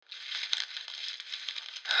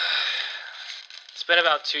been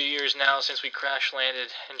about 2 years now since we crash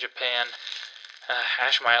landed in Japan.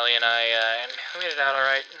 Ash Miley and I we made it out all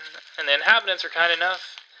right, and the inhabitants are kind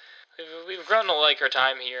enough. We've grown to like our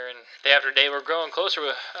time here, and day after day we're growing closer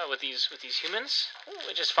with these humans,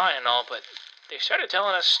 which is fine and all. But they started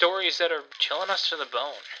telling us stories that are chilling us to the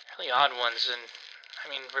bone, really odd ones. And I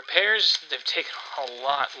mean, repairs, they've taken a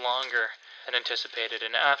lot longer than anticipated.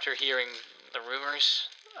 And after hearing the rumors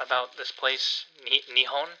about this place,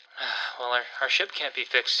 Nihon, well, our ship can't be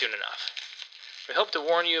fixed soon enough. We hope to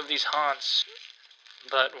warn you of these haunts,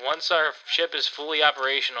 but once our ship is fully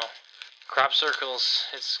operational, Crop Circles,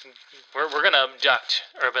 we're gonna abduct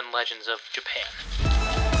urban legends of Japan.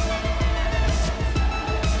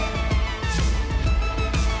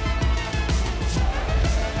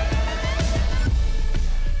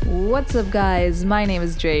 What's up, guys? My name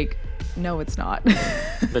is Jake. No, it's not.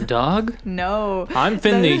 The dog? No. I'm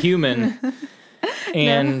Finn the human.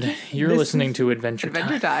 And you're listening to Adventure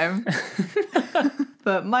Time.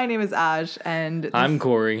 But my name is Ash, and I'm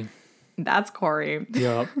Corey. That's Corey.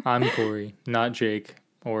 Yup, I'm Corey, not Jake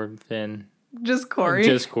or Finn. Just Corey.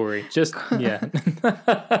 Just Corey. Just, yeah.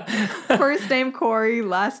 First name Corey,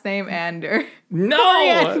 last name Ander. No!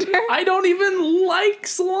 I don't even like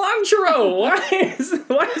cilantro!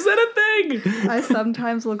 Why is that a thing? I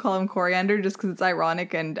sometimes will call him Coriander just because it's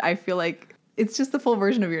ironic, and I feel like it's just the full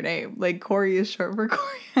version of your name. Like, Corey is short for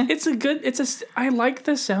Coriander. I like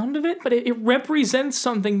the sound of it, but it represents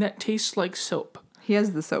something that tastes like soap. He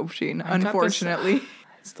has the soap sheen, unfortunately.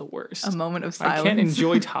 It's the worst. A moment of silence. I can't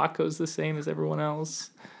enjoy tacos the same as everyone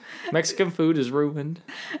else. Mexican food is ruined.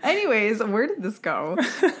 Anyways, where did this go?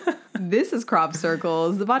 This is Crop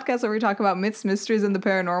Circles, the podcast where we talk about myths, mysteries, and the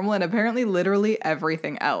paranormal, and apparently literally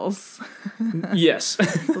everything else. Yes.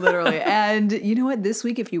 Literally. And you know what? This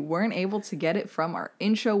week, if you weren't able to get it from our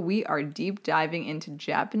intro, we are deep diving into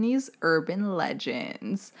Japanese urban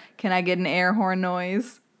legends. Can I get an air horn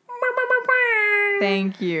noise?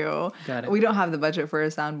 Thank you. Got it. We don't have the budget for a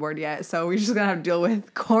soundboard yet, so we're just going to have to deal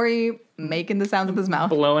with Corey making the sounds with his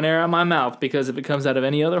mouth. Blowing air out my mouth, because if it comes out of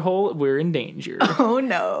any other hole, we're in danger. Oh,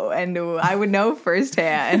 no. And I would know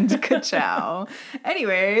firsthand. Ka-chow.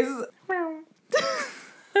 Anyways.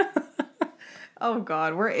 Oh,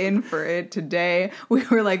 God. We're in for it today. We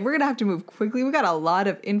were like, we're going to have to move quickly. We got a lot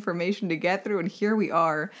of information to get through, and here we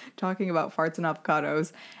are talking about farts and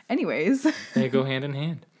avocados. Anyways. They go hand in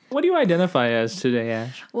hand. What do you identify as today,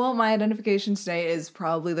 Ash? Well, my identification today is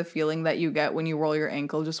probably the feeling that you get when you roll your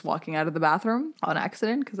ankle just walking out of the bathroom on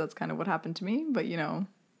accident, because that's kind of what happened to me, but you know.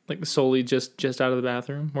 Like solely just out of the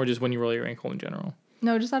bathroom, or just when you roll your ankle in general?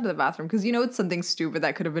 No, just out of the bathroom, because you know it's something stupid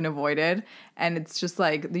that could have been avoided, and it's just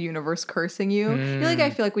like the universe cursing you. I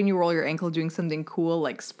feel like when you roll your ankle doing something cool,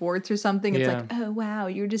 like sports or something, it's like, oh, wow,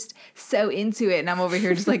 you're just so into it, and I'm over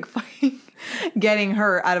here just like fucking getting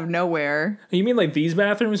hurt out of nowhere. You mean like these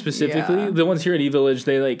bathrooms specifically? Yeah. The ones here at E-Village,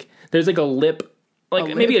 they like, there's like a lip,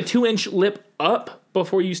 like maybe a 2-inch lip up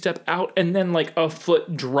before you step out, and then like a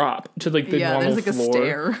foot drop to like the normal there's like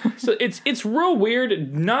floor. A stair. So it's real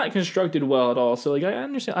weird, not constructed well at all. So like I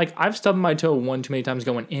understand, like I've stubbed my toe one too many times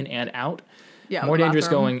going in and out. Yeah, more dangerous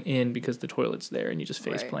going in because the toilet's there and you just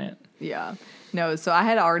face plant. Yeah. No, so I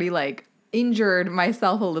had already like injured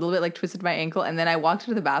myself a little bit, like twisted my ankle, and then I walked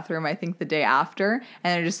into the bathroom, I think the day after,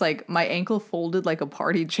 and I just like, my ankle folded like a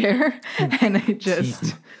party chair, and I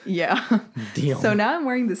just, Deal. So now I'm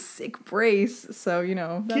wearing this sick brace, so, you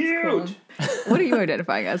know, that's cute. Cool. What are you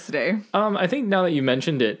identifying as today? I think now that you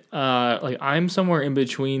mentioned it, like I'm somewhere in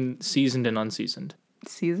between seasoned and unseasoned.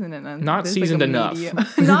 Seasoned and unseasoned. Not seasoned enough.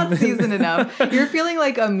 Not seasoned enough. You're feeling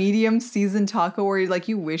like a medium seasoned taco where like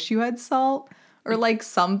you wish you had salt. Or like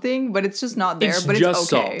something, but it's just not there. But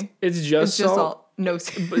it's okay. Salt. It's just salt. No.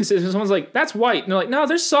 But someone's like, "That's white," and they're like, "No,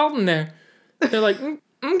 there's salt in there." They're like,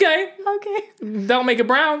 "Okay, that'll make it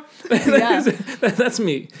brown." That's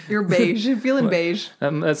me. You're beige. You're feeling beige.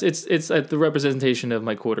 It's the representation of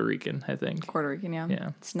my Puerto Rican, I think. Puerto Rican, yeah. Yeah.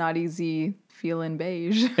 It's not easy feeling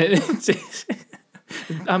beige.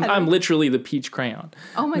 I'm literally the peach crayon.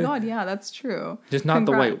 Oh my God, yeah, that's true. Just not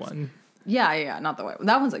the white one. Yeah, not the white one.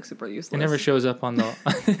 That one's like super useless. It never shows up on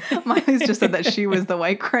the... Miley's just said that she was the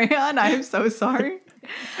white crayon. I'm so sorry.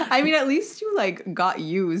 I mean, at least you like got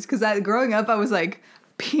used, because growing up I was like,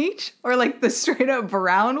 peach or like the straight up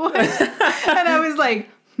brown one? And I was like,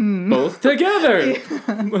 both together.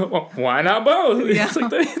 Why not both? Yeah. It's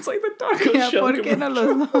like the taco shell. ¿Por qué no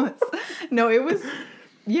los dos? No, it was...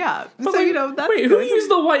 Yeah, but so like, you know that's wait, good. who used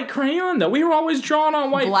the white crayon though? We were always drawing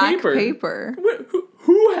on white black paper. paper.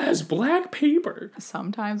 Who has black paper?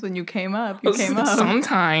 Sometimes when you came up, you came up.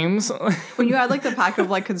 Sometimes. When you had like the pack of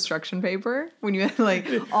like construction paper, when you had like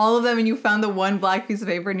all of them and you found the one black piece of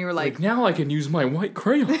paper and you were like now I can use my white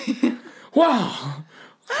crayon. Wow.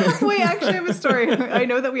 wait, actually I have a story. I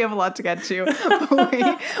know that we have a lot to get to. But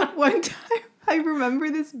wait, one time I remember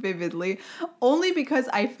this vividly only because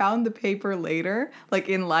I found the paper later, like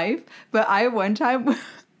in life. But I one time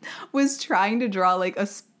was trying to draw like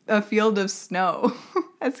a field of snow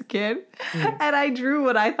as a kid. And I drew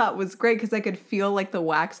what I thought was great because I could feel like the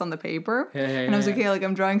wax on the paper. And I was like, okay, like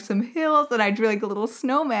I'm drawing some hills. And I drew like a little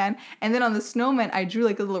snowman. And then on the snowman, I drew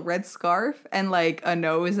like a little red scarf and like a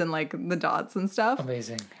nose and like the dots and stuff.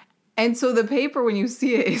 Amazing. And so the paper, when you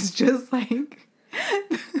see it, is just like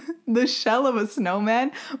the shell of a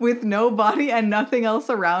snowman with no body and nothing else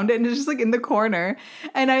around it. And it's just like in the corner.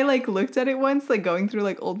 And I like looked at it once, like going through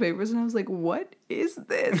like old papers. And I was like, what is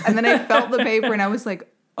this? And then I felt the paper and I was like,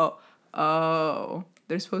 oh,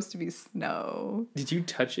 there's supposed to be snow. Did you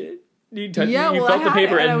touch it? You felt I the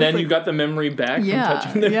paper and then like, you got the memory back from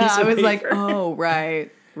touching the piece of paper. I was like, oh,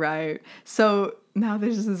 right. So now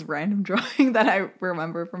there's just this random drawing that I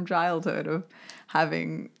remember from childhood of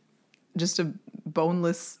having just a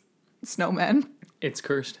boneless snowman. It's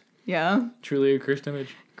cursed. Yeah. Truly a cursed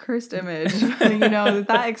image. Cursed image.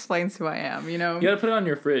 That explains who I am, You gotta put it on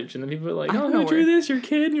your fridge and then people are like, oh, who drew this? Your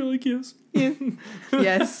kid? And you're like, yes.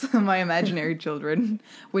 Yes, my imaginary children.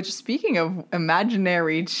 Which, speaking of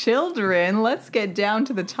imaginary children, let's get down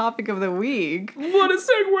to the topic of the week. What a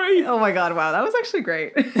segue! Oh my god, wow, that was actually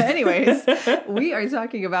great. Anyways, we are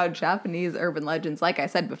talking about Japanese urban legends, like I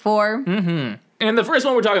said before. Mm-hmm. And the first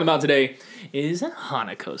one we're talking about today is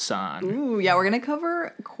Hanako-san. Ooh, yeah, we're going to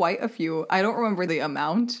cover quite a few. I don't remember the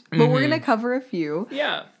amount, but we're going to cover a few.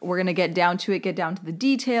 Yeah. We're going to get down to the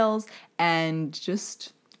details, and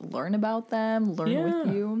just learn about them, learn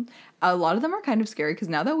with you. A lot of them are kind of scary, because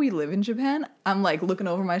now that we live in Japan, I'm like looking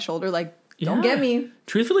over my shoulder like, don't get me.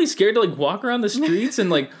 Truthfully scared to like walk around the streets and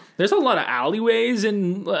like there's a lot of alleyways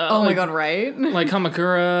and oh my god, right? Like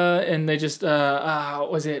Kamakura, and they just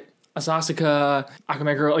was it Asasaka,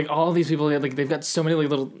 Akameguro, like all these people, like they've got so many like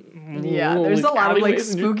little there's a lot of like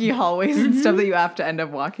alleyways spooky hallways and stuff that you have to end up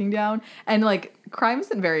walking down, and like crime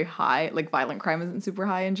isn't very high, like violent crime isn't super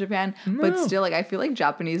high in Japan, but still, like I feel like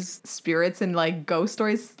Japanese spirits and like ghost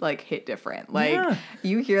stories like hit different. Like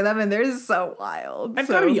you hear them and they're so wild. I've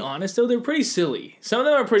got to be honest though, they're pretty silly. Some of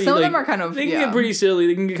them are pretty. Some like, of them are kind of. They can get pretty silly.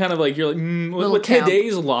 They can get kind of like you're like with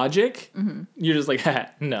today's logic, you're just like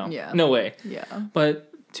no way. Yeah, but.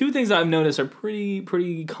 Two things I've noticed are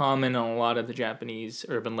pretty common on a lot of the Japanese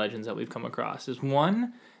urban legends that we've come across is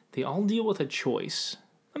one, they all deal with a choice.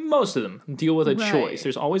 Most of them deal with a choice.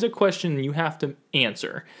 There's always a question you have to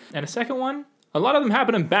answer. And a second one, a lot of them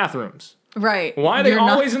happen in bathrooms. Right. Why are they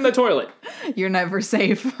always in the toilet? You're never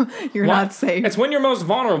safe. You're not safe. It's when you're most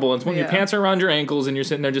vulnerable. It's when your pants are around your ankles and you're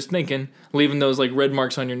sitting there just thinking, leaving those like red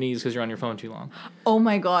marks on your knees because you're on your phone too long. Oh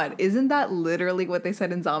my god, isn't that literally what they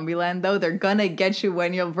said in Zombieland though? They're gonna get you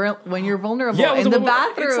when you're vulnerable in the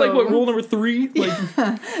bathroom. It's like what rule number 3?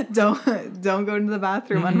 Like don't go into the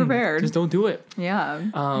bathroom unprepared. Just don't do it. Yeah.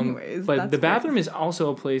 Anyways, but the bathroom is also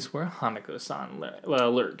a place where Hanako-san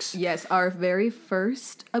lurks. Yes, our very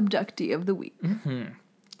first abductee of the week.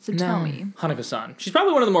 So tell me. Hanako-san. She's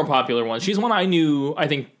probably one of the more popular ones. She's one I knew, I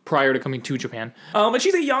think, prior to coming to Japan. But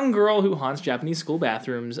she's a young girl who haunts Japanese school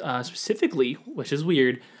bathrooms, specifically, which is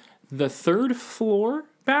weird, the 3rd floor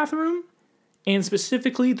bathroom, and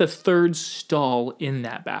specifically the 3rd stall in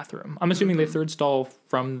that bathroom. I'm assuming the 3rd stall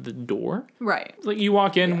from the door. Right. Like you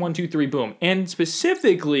walk in, 1, 2, 3, boom. And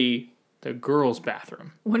specifically the girls'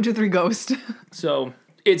 bathroom. 1, 2, 3, ghost. So...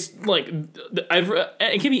 It's like,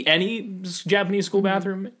 it can be any Japanese school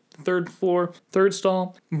bathroom, 3rd floor, 3rd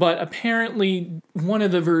stall. But apparently, one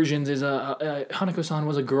of the versions is Hanako-san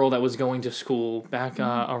was a girl that was going to school back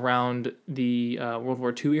around the World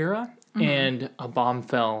War II era. And a bomb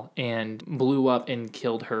fell and blew up and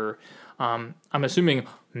killed her. I'm assuming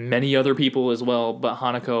many other people as well, but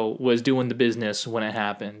Hanako was doing the business when it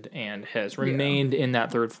happened and has remained in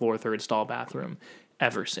that 3rd floor, 3rd stall bathroom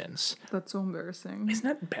ever since. That's so embarrassing. Isn't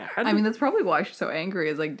that bad? I mean, that's probably why she's so angry.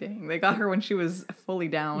 Is like, dang, they got her when she was fully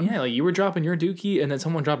down. Yeah, like you were dropping your dookie, and then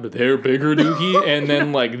someone dropped their bigger dookie, and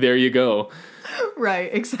then like there you go. Right,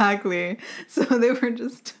 exactly. So they were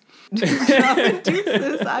just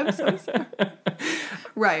deuces. I'm so sorry.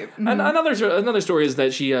 Right. Another story is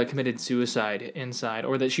that she committed suicide inside,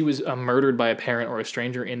 or that she was murdered by a parent or a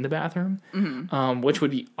stranger in the bathroom, which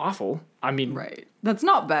would be awful. I mean, Right. That's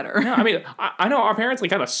not better. no, I mean, I know our parents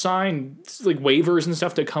like had to sign like waivers and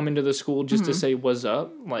stuff to come into the school just to say what's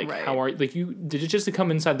up, like Right. how are like you just to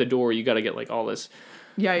come inside the door, you got to get like all this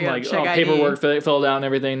Yeah, like check ID. paperwork filled out and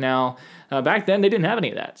everything. Now, back then they didn't have any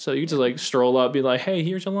of that, so you just like stroll up, be like, hey,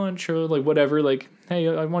 here's your lunch, or like whatever, like, hey,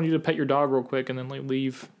 I want you to pet your dog real quick, and then like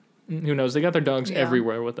leave. Who knows? They got their dogs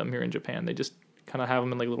everywhere with them here in Japan. They just kind of have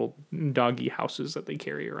them in like little doggy houses that they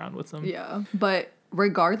carry around with them. Yeah. But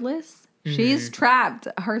regardless, she's trapped.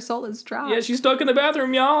 Her soul is trapped. Yeah, she's stuck in the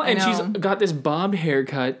bathroom, y'all, and she's know. got this bob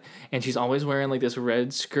haircut, and she's always wearing like this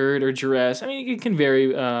red skirt or dress. I mean, it can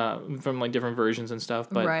vary from like different versions and stuff,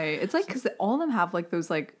 but Right. It's like, because all of them have like those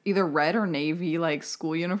like either red or navy like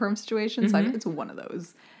school uniform situations. So I think it's one of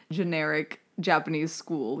those generic Japanese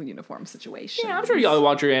school uniform situations. yeah, I'm sure y'all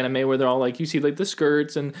watch your anime where they're all like, you see like the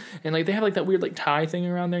skirts and like they have like that weird like tie thing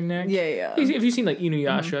around their neck. Yeah. Have you seen like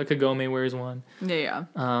Inuyasha? Kagome wears one. Yeah.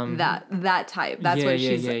 That type. That's what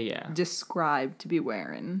she's yeah. described to be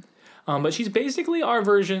wearing. But she's basically our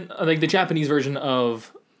version, like the Japanese version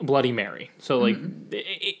of Bloody Mary. So like,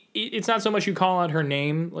 it's not so much you call out her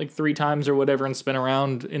name like 3 times or whatever and spin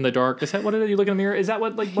around in the dark. Is that what it is? You look in the mirror. Is that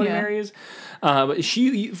what like Bloody Mary is? But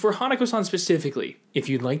for Hanako-san specifically, if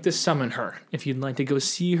you'd like to summon her, if you'd like to go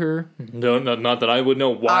see her, no, not that I would know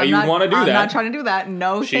why you want to do that. I'm not trying to do that.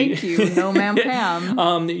 No, thank you. No, ma'am,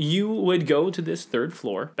 Pam. You would go to this 3rd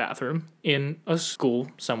floor bathroom in a school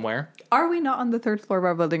somewhere. Are we not on the 3rd floor of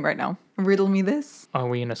our building right now? Riddle me this. Are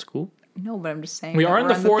we in a school? No, but I'm just saying. We that are in we're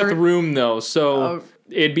the on 4th third- room though, so Oh.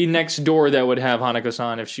 it'd be next door that would have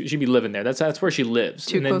Hanako-san if she'd be living there. That's where she lives.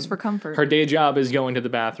 Too And then close for comfort. Her day job is going to the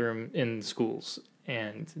bathroom in schools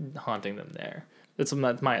and haunting them there. That's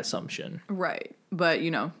my assumption. Right. But,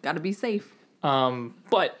 gotta be safe.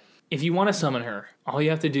 But if you want to summon her, all you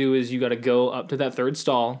have to do is you got to go up to that 3rd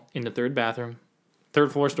stall in the 3rd bathroom,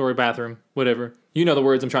 3rd floor story bathroom, whatever. You know the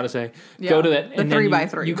words I'm trying to say. Yeah, Go to that. the And 3 then by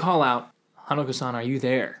 3. You call out, Hanako-san, are you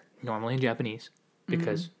there? Normally in Japanese,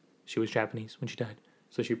 because she was Japanese when she died.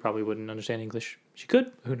 So she probably wouldn't understand English. She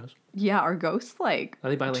could. Who knows? Yeah, are ghosts like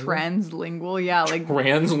Are they bilingual? translingual? Yeah, like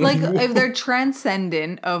Translingual. like if they're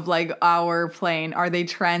transcendent of like our plane, are they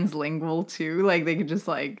translingual too? Like they could just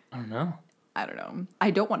like I don't know. I don't know.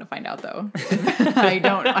 I don't want to find out though. I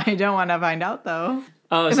don't want to find out though.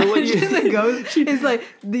 So what you, Imagine the ghost is like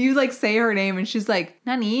you like say her name and she's like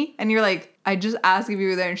Nani, and you're like I just asked if you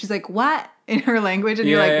were there, and she's like what in her language, and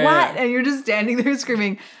you're like Yeah. what, and you're just standing there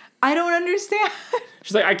screaming, I don't understand,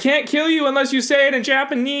 she's like, I can't kill you unless you say it in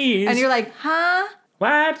Japanese. and you're like huh?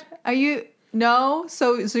 what? Are you no?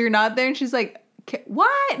 So you're not there, and she's like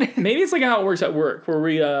what? Maybe it's like how it works at work, where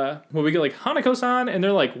we get like Hanako-san, and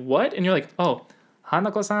they're like, what? And you're like, oh,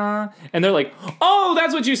 Hanako-san, and they're like, oh,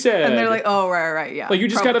 that's what you said. And they're like, oh, right, yeah. like you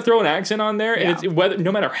just got to throw an accent on there, Yeah. and it's whether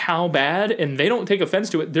no matter how bad, and they don't take offense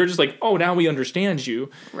to it. They're just like, oh, now we understand you.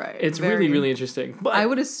 Right. It's Very- really, really interesting. But I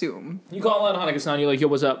would assume. you call out Hanako-san, you're like, yo,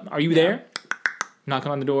 what's up? Are you there?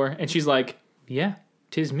 Knocking on the door, and she's like, yeah,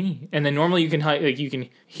 'tis me. And then normally you can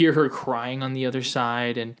hear her crying on the other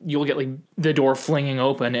side, and you'll get like the door flinging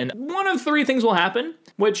open, and one of 3 things will happen,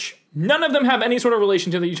 which none of them have any sort of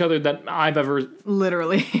relation to each other that I've ever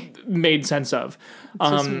Literally. made sense of.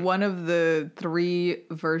 Just one of the 3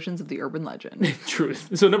 versions of the urban legend. Truth.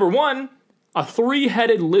 So number 1, a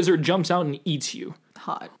 3-headed lizard jumps out and eats you.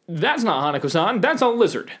 Hot. That's not Hanako-san. That's a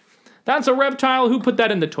lizard. That's a reptile. Who put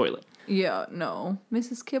that in the toilet? Yeah, no.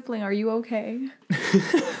 Mrs. Kipling, are you okay?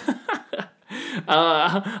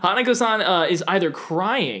 Hanako-san is either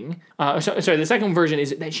crying. Sorry, the second version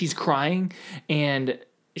is that she's crying, and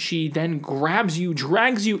she then grabs you,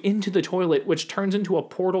 drags you into the toilet, which turns into a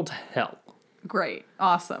portal to hell. Great.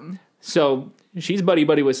 Awesome. So she's buddy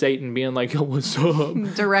with Satan, being like, yo, what's up?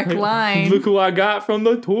 Direct line. Look who I got from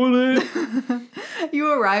the toilet.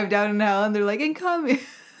 You arrive down in hell and they're like, incoming.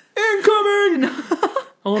 Incoming!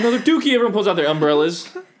 Oh, another dookie. Everyone pulls out their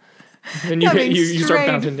umbrellas. And Coming you start straight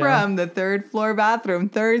bouncing down. from the 3rd floor bathroom,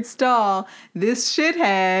 3rd stall. This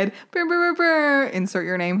shithead. Brr, brr, brr, brr. Insert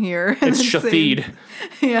your name here. And It's then Satan-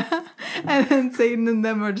 Shathid. Yeah. And then Satan and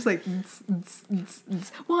them are just like, "Ts, ts,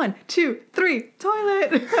 ts. 1, 2, 3,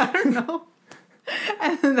 toilet. I don't know.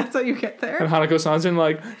 And then that's how you get there. And Hanako-san's in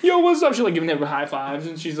like, yo, what's up? She's like giving him high fives,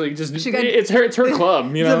 and she's like, just It's it's her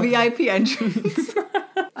club, you It's know. a VIP entrance.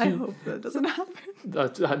 I hope that doesn't happen.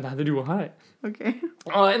 Neither do I. Okay.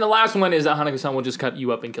 And the last one is that Hanako-san will just cut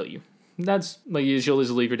you up and kill you. That's like she'll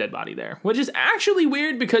just leave your dead body there, which is actually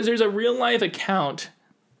weird because there's a real life account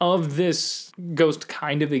of this ghost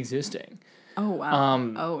kind of existing. Oh, wow.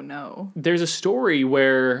 Oh, no. There's a story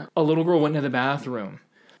where a little girl went into the bathroom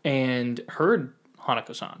and heard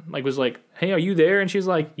Hanako-san. Like, was like, hey, are you there? And she was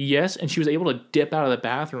like, yes. And she was able to dip out of the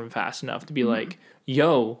bathroom fast enough to be like,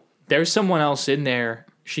 yo, there's someone else in there.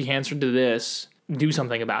 She answered to this. Do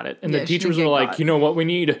something about it. And the teachers were like, you know what we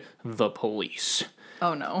need? The police.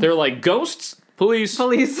 Oh, no. They're like, ghosts? Police.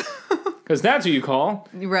 Police. Because that's who you call.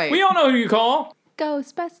 Right. We all know who you call.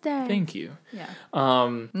 Ghostbusters. Thank you. Yeah.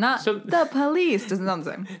 Not the police. Doesn't sound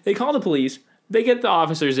the same. They call the police. They get the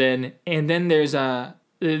officers in. And then there's they're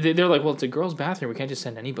like, well, it's a girl's bathroom. We can't just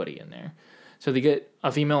send anybody in there. So they get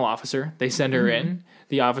a female officer. They send her in.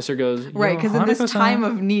 The officer goes, right, because in this time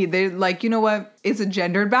of need, they're like, you know what? It's a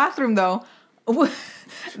gendered bathroom, though.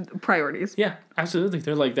 Priorities. Yeah, absolutely.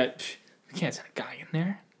 They're like that. We can't send a guy in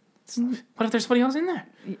there. What if there's somebody else in there?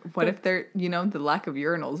 What if they're, the lack of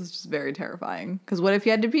urinals is just very terrifying. Because what if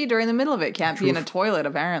you had to pee during the middle of it? Can't be in a toilet,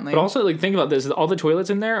 apparently. But also, like, think about this. All the toilets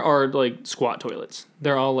in there are, like, squat toilets.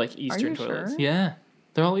 They're all, like, Eastern toilets. Sure? Yeah.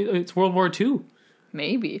 They're all, it's World War II.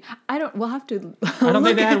 Maybe. We'll have to I don't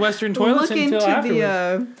think they had Western toilets look until into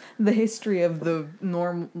afterwards. the history of the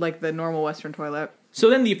normal Western toilet. So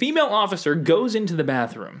then the female officer goes into the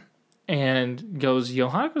bathroom and goes, yo,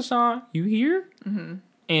 Hanako-san, you here? Mm-hmm.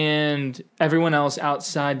 And everyone else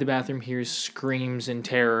outside the bathroom hears screams in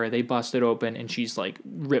terror. They bust it open, and she's, like,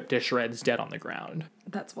 ripped to shreds, dead on the ground.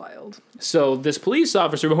 That's wild. So this police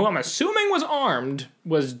officer, who I'm assuming was armed,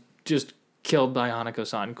 was just killed by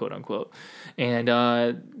Hanako-san, quote unquote. And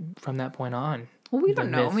from that point on, well, we don't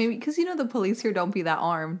know. Maybe because the police here don't be that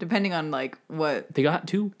armed, depending on like what they got.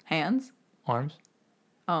 2 hands, arms.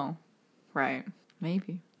 Oh, right.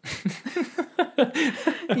 Maybe.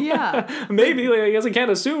 Yeah. Maybe. Like, I guess I can't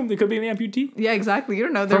assume they could be an amputee. Yeah, exactly. You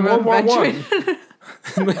don't know. They're from World War I.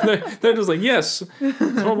 They're just like, yes,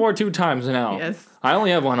 it's World War II times now. Yes. I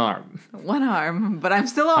only have one arm. One arm, but I'm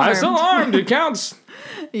still armed. I'm still armed. It counts.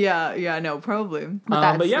 Yeah, no, probably.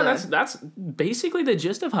 But yeah, that's basically the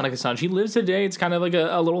gist of Hanako-san. She lives today. It's kind of like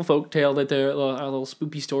a little folk tale that they're a little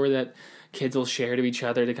spoopy story that kids will share to each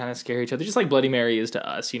other to kind of scare each other. Just like Bloody Mary is to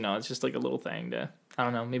us, it's just like a little thing to, I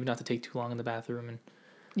don't know, maybe not to take too long in the bathroom and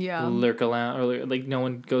lurk around, or like no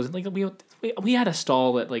one goes, like we had a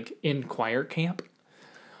stall at like in choir camp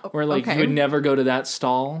where like you would never go to that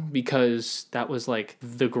stall because that was like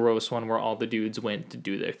the gross one where all the dudes went to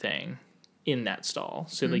do their thing in that stall.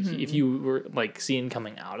 So like if you were like seen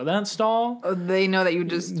coming out of that stall, they know that you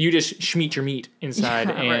just schmeat your meat inside,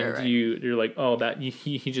 and right. You're like, oh, that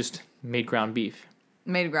he just made ground beef.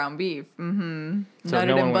 Mm-hmm. So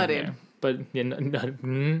Nutted and butted. But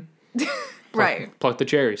right. Pluck the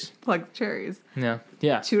cherries.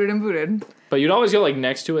 Yeah. Chewed and booted. But you'd always go like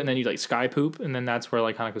next to it, and then you'd like sky poop, and then that's where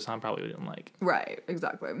like Hanako-san probably didn't like. Right.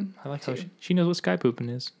 Exactly. I like how she knows what sky pooping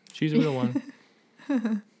is. She's a real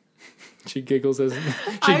one. She giggles and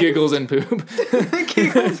poop. Giggles and poop.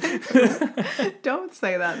 Don't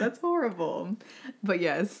say that. That's horrible. But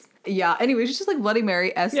yes. Yeah. Anyway, she's just like Bloody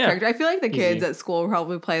Mary-esque character. I feel like the kids at school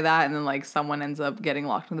probably play that, and then like someone ends up getting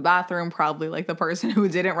locked in the bathroom. Probably like the person who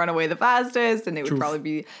didn't run away the fastest, and it would probably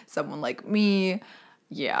be someone like me.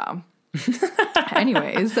 Yeah.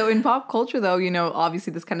 Anyways, so in pop culture though,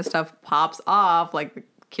 obviously this kind of stuff pops off. Like the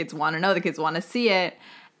kids want to know, the kids want to see it.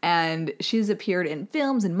 And she's appeared in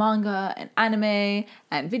films and manga and anime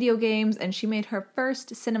and video games, and she made her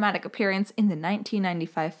first cinematic appearance in the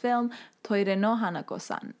 1995 film Toire no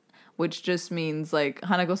Hanako-san, which just means like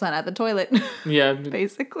Hanako-san at the toilet. Yeah.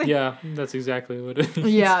 Basically. Yeah, that's exactly what it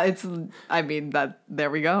is. Yeah, there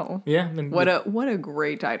we go. Yeah. What a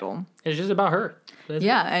great title. It's just about her.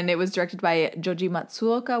 And it was directed by Joji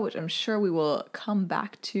Matsuoka, which I'm sure we will come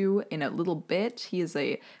back to in a little bit. He is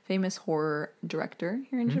a famous horror director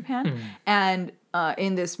here in Japan. And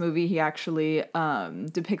in this movie, he actually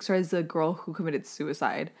depicts her as a girl who committed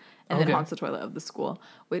suicide and then haunts the toilet of the school,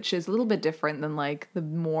 which is a little bit different than like the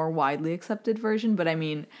more widely accepted version. But I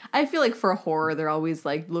mean, I feel like for horror, they're always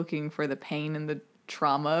like looking for the pain and the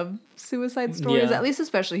trauma of suicide stories, at least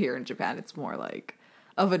especially here in Japan. It's more like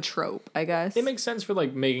of a trope, I guess. It makes sense for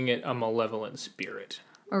like making it a malevolent spirit.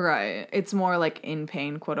 Right. It's more like in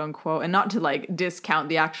pain, quote unquote, and not to like discount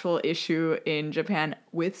the actual issue in Japan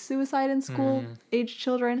with suicide in school age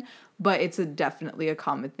children, but it's definitely a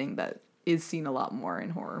common thing that is seen a lot more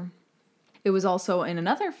in horror. It was also in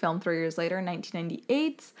another film 3 years later, in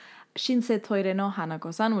 1998, Shinsei Toire no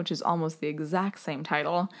Hanako-san, which is almost the exact same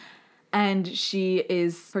title. And she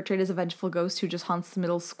is portrayed as a vengeful ghost who just haunts the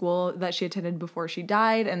middle school that she attended before she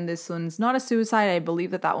died. And this one's not a suicide. I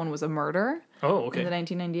believe that one was a murder. Oh, okay. In the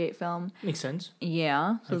 1998 film. Makes sense.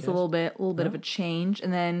 Yeah, so it's a little bit of a change.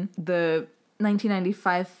 And then the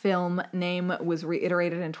 1995 film name was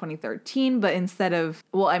reiterated in 2013, but instead of,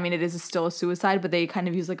 it is still a suicide, but they kind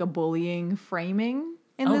of use like a bullying framing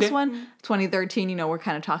in this one. 2013, we're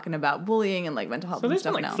kind of talking about bullying and like mental health and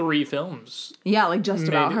stuff now. So there's been like 3 films. Yeah, like just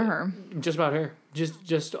about her. Just about her.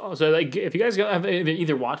 Just so like if you guys have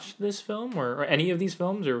either watched this film or any of these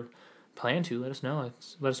films or plan to, let us know.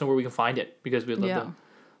 Let us know where we can find it, because we'd love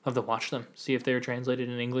to watch them, see if they're translated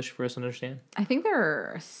in English for us to understand. I think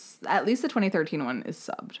at least the 2013 one is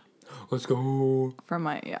subbed. Let's go. To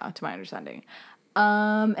my understanding.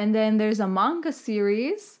 And then there's a manga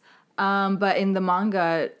series, but in the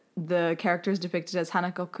manga, the character is depicted as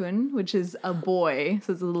Hanako-kun, which is a boy.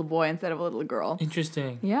 So it's a little boy instead of a little girl.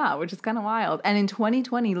 Interesting. Yeah, which is kind of wild. And in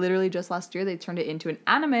 2020, literally just last year, they turned it into an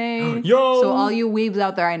anime. Yo! So all you weebs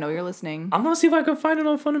out there, I know you're listening. I'm gonna see if I can find it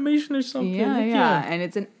on Funimation or something. Yeah. And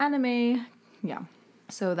it's an anime. Yeah.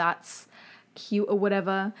 So that's cute or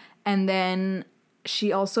whatever. And then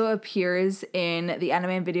she also appears in the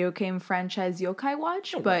anime and video game franchise Yokai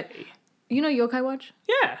Watch. You know Yokai Watch?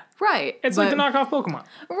 Yeah. Right. It's like the knockoff Pokemon.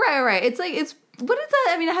 Right. It's what is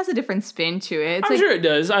that? I mean, it has a different spin to it. I'm sure it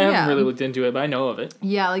does. I haven't really looked into it, but I know of it.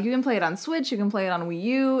 Yeah, like you can play it on Switch, you can play it on Wii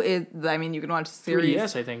U. You can watch the series.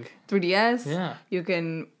 3DS, I think. 3DS? Yeah. You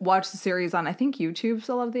can watch the series on, I think, YouTube,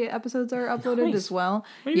 so a lot of the episodes are uploaded as well.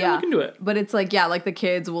 Maybe you can do it. But it's like the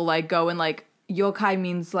kids will like go and like, yokai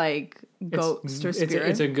means like ghost or spirit.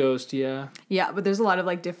 It's a ghost, yeah. Yeah, but there's a lot of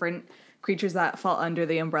like different creatures that fall under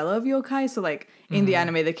the umbrella of yokai. So like in the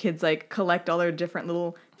anime, the kids like collect all their different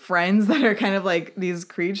little friends that are kind of like these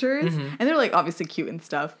creatures, and they're like obviously cute and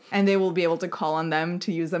stuff, and they will be able to call on them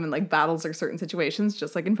to use them in like battles or certain situations,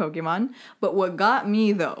 just like in Pokemon. But what got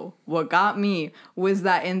me was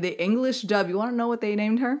that in the English dub, you want to know what they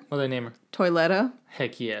named her? What did they name her? Toiletta.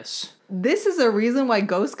 Heck yes. This is a reason why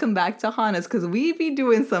ghosts come back to haunt us, because we be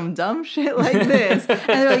doing some dumb shit like this. And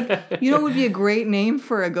they're like, it would be a great name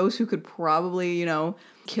for a ghost who could probably,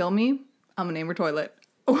 kill me? I'm gonna name her Toilet.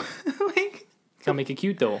 Like, gotta make it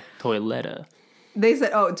cute though. Toiletta. They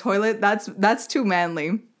said, oh, toilet, that's too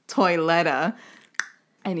manly. Toiletta.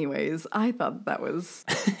 Anyways, I thought that was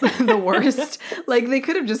the worst. Like, they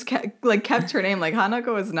could have just kept her name. Like,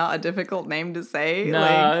 Hanako is not a difficult name to say.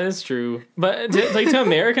 Nah, it's true. But to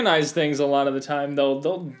Americanize things a lot of the time,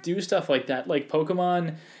 they'll do stuff like that. Like,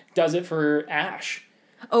 Pokemon does it for Ash.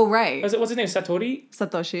 Oh, right. What's his name? Satoshi?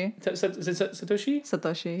 Satoshi. Is it Satoshi?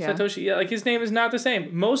 Satoshi, yeah. Satoshi, yeah. Like, his name is not the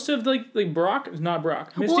same. Most of, like Brock is not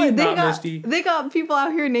Brock. Misty, not Misty. They got people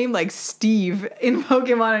out here named, like, Steve in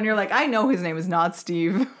Pokemon, and you're like, I know his name is not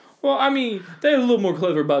Steve. Well, I mean, they're a little more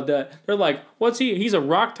clever about that. They're like, what's he? He's a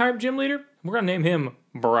rock-type gym leader? We're going to name him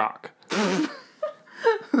Brock.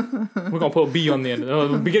 We're going to put a B on the end.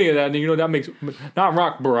 The beginning of that, that makes... Not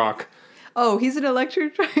Rock Brock. Oh, he's an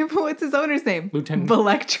electric type. What's his owner's name? Lieutenant...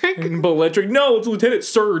 Belectric? Belectric. No, it's Lieutenant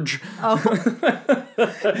Surge. Oh.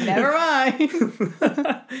 Never mind.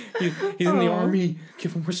 He's in the army.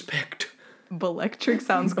 Give him respect. Belectric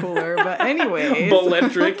sounds cooler, but anyways.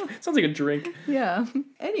 Belectric. Sounds like a drink. Yeah.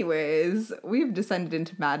 Anyways, we've descended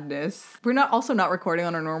into madness. We're not recording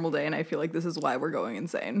on our normal day, and I feel like this is why we're going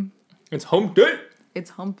insane. It's hump day.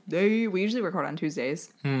 It's hump day. We usually record on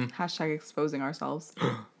Tuesdays. Hashtag exposing ourselves.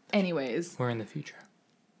 Anyways. We're in the future.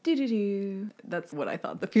 Do-do-do. That's what I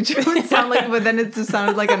thought the future would sound like, but then it just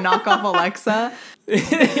sounded like a knockoff Alexa.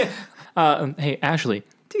 Hey, Ashley.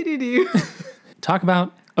 Do-do-do. Talk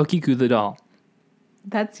about Okiku the doll.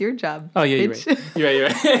 That's your job. Oh, yeah, you're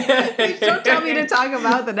right. Don't tell me to talk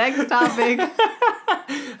about the next topic.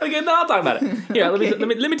 Okay, no, I'll talk about it. Yeah, okay.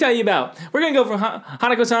 let me tell you about. We're gonna go from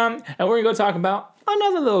Hanako-san, and we're gonna go talk about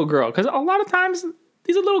another little girl, because a lot of times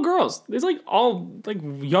these are little girls. There's like all like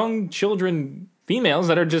young children, females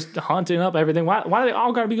that are just haunting up everything. Why do they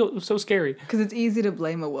all gotta be so scary? Because it's easy to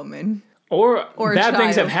blame a woman. Or bad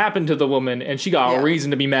things have happened to the woman, and she got a reason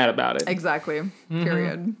to be mad about it. Exactly.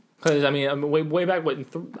 Period. Because, I mean, way back,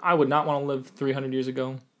 I would not want to live 300 years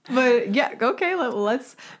ago. But, yeah, okay,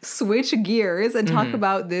 let's switch gears and talk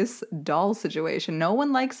about this doll situation. No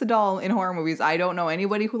one likes a doll in horror movies. I don't know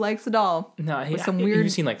anybody who likes a doll. No, have you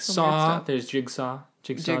seen, like, Saw? There's Jigsaw.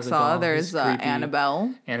 Jigsaw, there's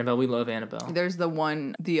Annabelle. Annabelle, we love Annabelle. There's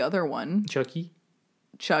the other one. Chucky.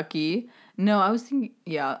 No, I was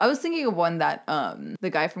thinking of one that the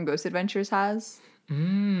guy from Ghost Adventures has.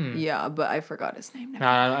 Yeah, but I forgot his name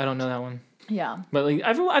now. I don't know that one. Yeah. But like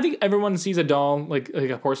everyone, I think everyone sees a doll like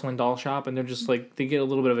a porcelain doll shop, and they're just like they get a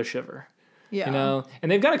little bit of a shiver. Yeah. You know,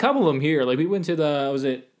 and they've got a couple of them here. Like we went to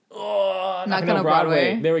Nakano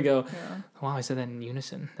Broadway. There we go. Yeah. Wow, I said that in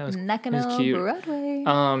unison. That was Nakano cute. Broadway.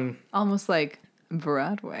 Almost like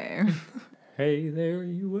Broadway. Hey there,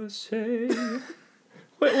 USA.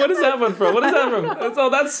 Wait, what is that one from? What is that from?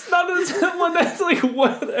 That's not this one. That's like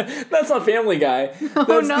what? That's not Family Guy.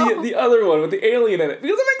 That's the other one with the alien in it.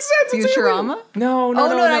 Because it makes sense. Futurama? No.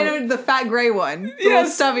 I know the fat gray one. The little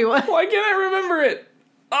stubby one. Why can't I remember it?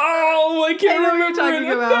 Oh, I can't remember what you're talking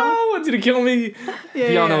it. about. No, it's gonna kill me.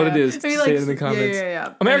 If y'all know what it is, Maybe say it in the comments.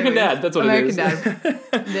 Yeah. American Dad, that's what it is. American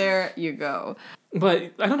Dad. There you go.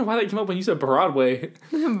 But I don't know why that came up when you said Broadway.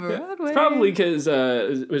 Broadway. It's probably because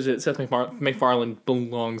was it Seth MacFarlane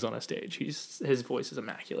belongs on a stage. His voice is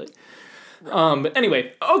immaculate. But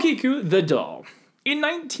anyway, Okiku the doll. In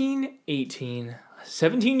 1918,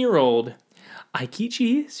 17-year-old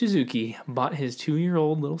Aikichi Suzuki bought his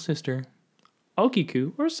 2-year-old little sister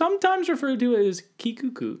Okiku, or sometimes referred to as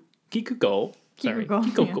Kikuko. Sorry,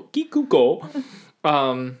 Kikuko.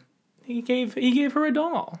 He gave her a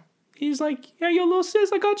doll. He's like, yeah, yo, little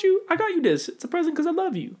sis, I got you this. It's a present because I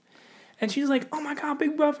love you. And she's like, oh my God,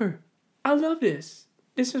 big brother, I love this.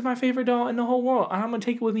 This is my favorite doll in the whole world. And I'm going to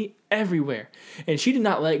take it with me everywhere. And she did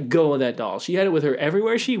not let go of that doll. She had it with her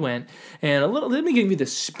everywhere she went. And let me give you the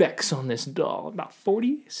specs on this doll. About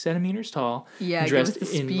 40 centimeters tall. Yeah, give us the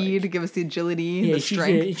speed, give us the agility, the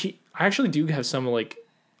strength. I actually do have some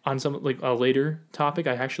on some like a later topic,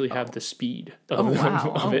 I actually have the speed of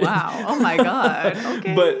it. Wow. Oh my God.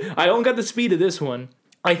 Okay. But I don't got the speed of this one.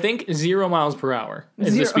 I think 0 miles per hour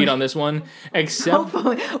is the speed on this one, except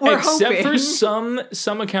for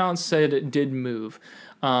some accounts said it did move,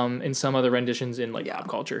 in some other renditions in pop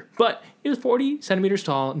culture. But it was 40 centimeters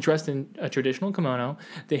tall, dressed in a traditional kimono.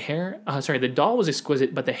 The doll was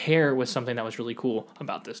exquisite, but the hair was something that was really cool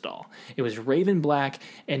about this doll. It was raven black,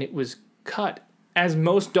 and it was cut, as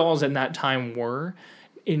most dolls in that time were,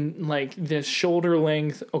 in like this shoulder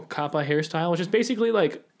length Okappa hairstyle, which is basically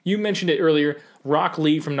like, you mentioned it earlier, Rock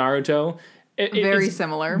Lee from Naruto. Very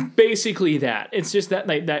similar. Basically that. It's just that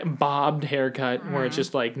like that bobbed haircut where it's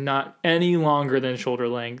just like not any longer than shoulder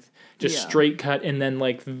length, just straight cut, and then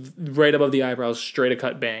like right above the eyebrows, straight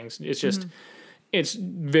cut bangs. It's just it's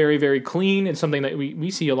very, very clean. It's something that we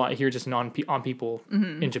see a lot here, just on people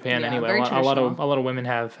in Japan anyway. A lot of women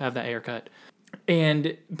have that haircut.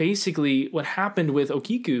 And basically what happened with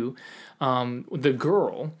Okiku, the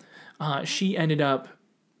girl, she ended up,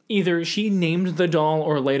 either she named the doll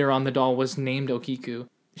or later on the doll was named Okiku.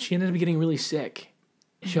 She ended up getting really sick.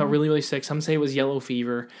 She got really, really sick. Some say it was yellow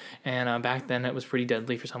fever, and back then it was pretty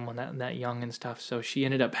deadly for someone that young and stuff. So she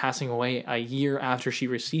ended up passing away a year after she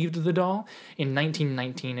received the doll in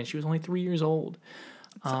 1919, and she was only 3 years old.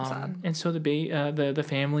 So sad. And so the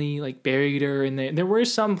family like buried her, and there were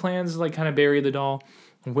some plans to like kind of bury the doll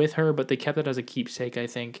with her, but they kept it as a keepsake, I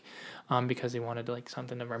think, because they wanted like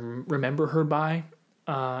something to remember her by.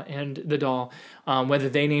 And the doll, whether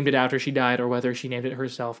they named it after she died or whether she named it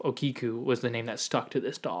herself, Okiku was the name that stuck to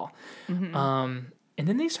this doll. And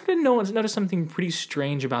then they started to notice something pretty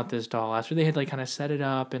strange about this doll after they had like kind of set it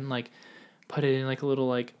up and like put it in like a little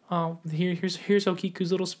like, oh, here's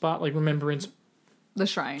Okiku's little spot, like remembrance. The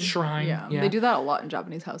shrine. Yeah. They do that a lot in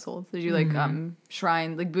Japanese households. They do like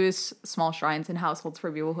shrine, like Buddhist small shrines in households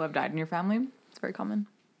for people who have died in your family. It's very common.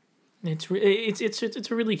 It's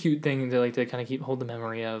a really cute thing to kind of hold the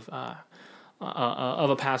memory of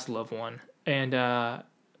a past loved one. And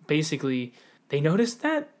basically they noticed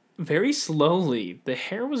that very slowly the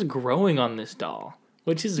hair was growing on this doll,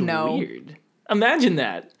 which is weird. Imagine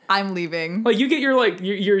that. I'm leaving. Like you get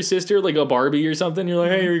your sister like a Barbie or something. You're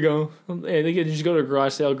like, hey, here you go. Hey, they could just go to a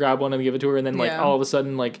garage sale, grab one, and give it to her, and then all of a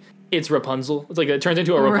sudden like it's Rapunzel. It's like it turns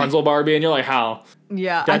into a Rapunzel Barbie, and you're like, how?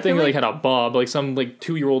 Yeah, that thing like had a bob. Like some like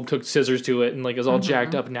 2-year-old took scissors to it and like it was all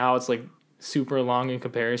jacked up. Now it's like super long in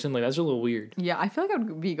comparison. Like that's a little weird. Yeah, I feel like I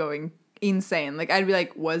would be going insane. Like I'd be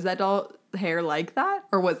like, was that doll hair like that,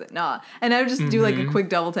 or was it not? And I would just do like a quick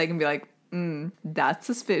double take and be like, that's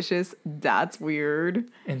suspicious. That's weird.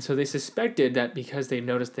 And so they suspected that because they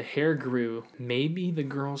noticed the hair grew, maybe the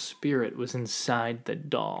girl's spirit was inside the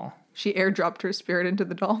doll. She airdropped her spirit into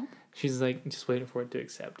the doll. She's like, just waiting for it to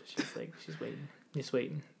accept. She's waiting. Just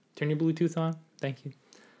waiting. Turn your Bluetooth on. Thank you.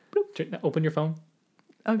 Open your phone.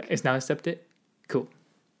 Okay. It's now accepted. Cool.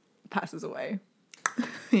 Passes away.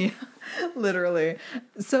 Yeah, literally.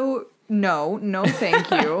 So, no, thank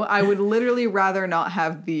you. I would literally rather not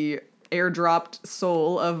have the airdropped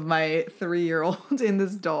soul of my 3-year-old in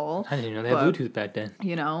this doll. I didn't even know they had But, Bluetooth back then.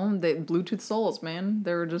 You know, the Bluetooth souls, man.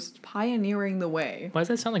 They were just pioneering the way. Why does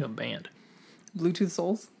that sound like a band? Bluetooth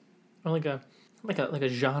souls? Or like a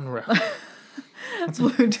genre.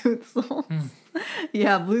 Bluetooth souls.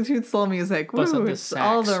 Yeah, Bluetooth soul music. Bust up Woo, the it's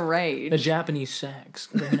all sax. the rage. The Japanese sax.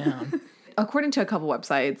 Bring it down. According to a couple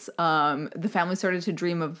websites, the family started to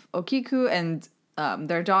dream of Okiku and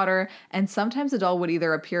their daughter, and sometimes the doll would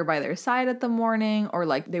either appear by their side at the morning, or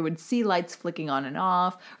like they would see lights flicking on and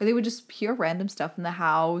off, or they would just hear random stuff in the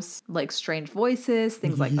house, like strange voices,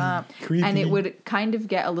 things like that. Creepy. And it would kind of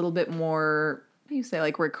get a little bit more, what do you say,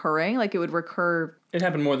 like recurring? Like it would recur. It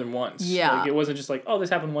happened more than once. Yeah. Like, it wasn't just like, oh, this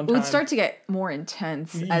happened one It time. would start to get more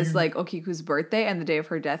intense as like Okiku's birthday and the day of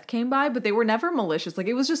her death came by, but they were never malicious. Like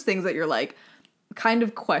it was just things that you're like kind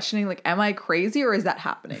of questioning, like, am I crazy or is that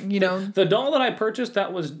happening? You know? The doll that I purchased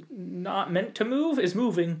that was not meant to move is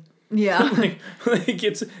moving. Yeah. like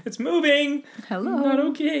it's moving. Hello. Not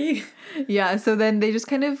okay. Yeah, so then they just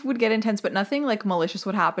kind of would get intense, but nothing like malicious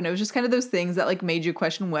would happen. It was just kind of those things that like made you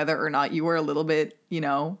question whether or not you were a little bit, you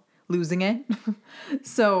know, losing it.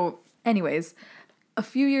 So, anyways, a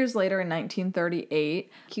few years later in 1938,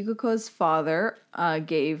 Kikuko's father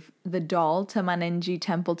gave the doll to Manenji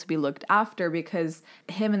Temple to be looked after because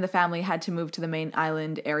him and the family had to move to the main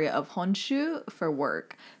island area of Honshu for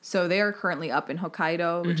work. So they are currently up in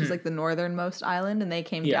Hokkaido, which is like the northernmost island, and they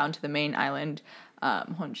came down to the main island,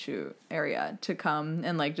 Honshu area, to come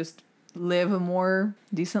and like just live a more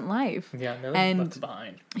decent life. Yeah, no, and left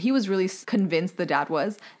behind. he was really convinced, the dad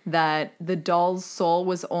was, that the doll's soul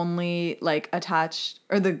was only like attached,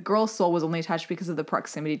 or the girl's soul was only attached because of the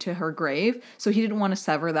proximity to her grave. So he didn't want to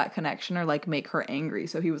sever that connection or like make her angry.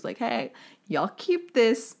 So he was like, hey, y'all keep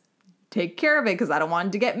this, take care of it, because I don't want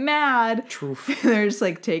it to get mad. Truth. They're just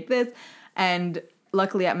like, take this. And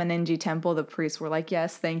luckily at Manenji Temple, the priests were like,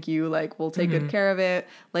 yes, thank you. Like, we'll take good care of it.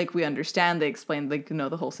 Like, we understand. They explained, like, you know,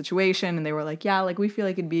 the whole situation. And they were like, yeah, like, we feel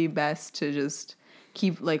like it'd be best to just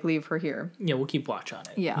leave her here. Yeah, we'll keep watch on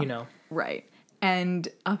it. Yeah. You know. Right. And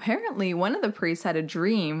apparently one of the priests had a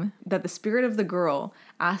dream that the spirit of the girl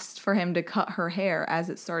asked for him to cut her hair as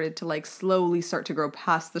it started to like slowly start to grow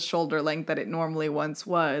past the shoulder length that it normally once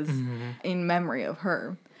was in memory of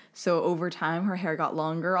her. So over time, her hair got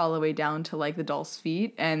longer all the way down to like the doll's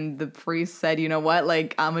feet. And the priest said, you know what,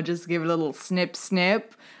 like, I'm gonna just give it a little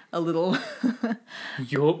snip, a little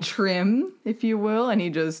Yup. trim, if you will. And he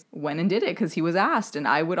just went and did it because he was asked. And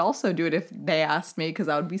I would also do it if they asked me because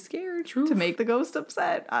I would be scared to make the ghost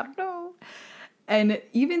upset. I don't know. And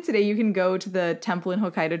even today, you can go to the temple in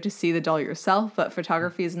Hokkaido to see the doll yourself, but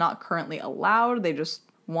photography is not currently allowed. They just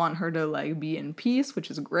want her to like be in peace, which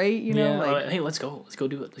is great, you know. Yeah, like, hey, let's go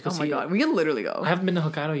do it. Let's go oh see my it. god, we could literally go. I haven't been to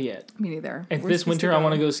Hokkaido yet. Me neither. And We're this supposed winter, I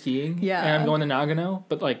want to go skiing. Yeah. And I'm going to Nagano,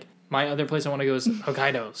 but like my other place I want to go is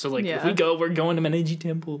Hokkaido. So like if Yeah. we go, we're going to Manenji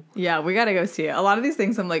Temple. Yeah, we gotta go see it. A lot of these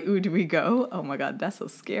things, I'm like, ooh, do we go? Oh my god, that's so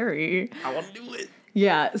scary. I want to do it.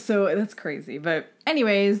 Yeah, so that's crazy. But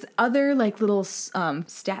anyways, other like little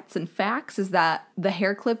stats and facts is that the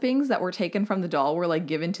hair clippings that were taken from the doll were like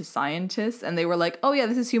given to scientists, and they were like, oh yeah,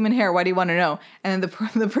 this is human hair. Why do you want to know? And then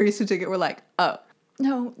the priests who took it were like, oh,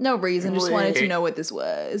 no reason. Just wanted to know what this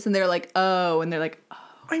was. And they're like, oh, and they're like, oh.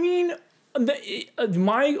 I mean,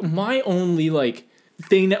 my only like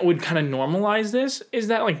thing that would kind of normalize this is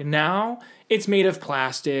that like now it's made of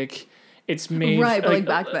plastic. It's made right, but like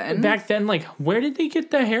back then. Back then, like where did they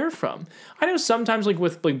get the hair from? I know sometimes like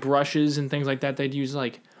with like brushes and things like that, they'd use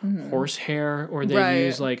like horse hair or they'd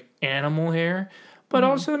use like animal hair. But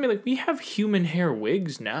also, I mean, like we have human hair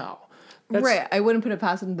wigs now. Right, I wouldn't put it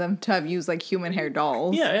past them to have used like human hair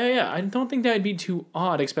dolls. Yeah. I don't think that'd be too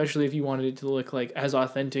odd, especially if you wanted it to look like as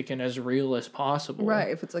authentic and as real as possible. Right,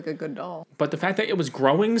 if it's like a good doll. But the fact that it was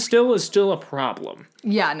growing still is still a problem.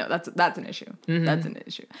 Yeah, no, that's an issue. That's an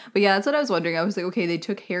issue. But yeah, that's what I was wondering. I was like, okay, they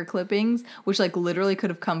took hair clippings, which like literally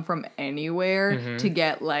could have come from anywhere to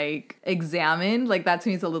get like examined. Like that to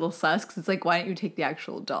me is a little sus because it's like, why don't you take the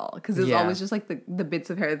actual doll? Because it was always just like the bits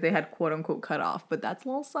of hair that they had quote unquote cut off. But that's a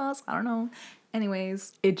little sus. I don't know.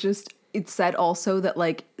 Anyways, it said also that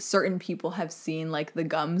like certain people have seen like the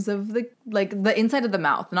gums of the inside of the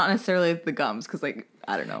mouth, not necessarily the gums, because like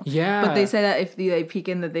I don't know. Yeah. But they say that if they peek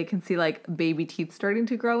in, that they can see like baby teeth starting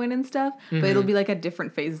to grow in and stuff. But it'll be like at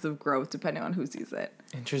different phases of growth depending on who sees it.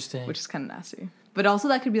 Interesting. Which is kind of nasty. But also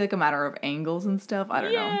that could be like a matter of angles and stuff. I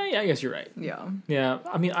don't know. Yeah, I guess you're right. Yeah. Yeah.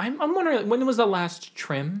 I mean, I'm wondering when was the last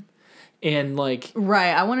trim? And like,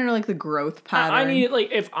 Right. I want to know like the growth pattern. I need,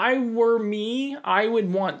 like, if I were me, I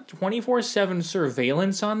would want 24/7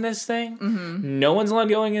 surveillance on this thing. No one's allowed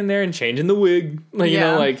going in there and changing the wig. Like, you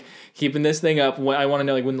know, like keeping this thing up. I want to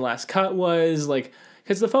know like when the last cut was, like,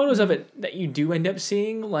 because the photos of it that you do end up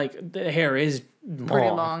seeing, like, the hair is pretty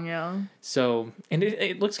long, yeah. So, and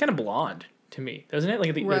it looks kind of blonde to me, doesn't it?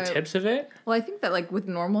 Like the tips of it. Well, I think that like with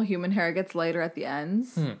normal human hair, it gets lighter at the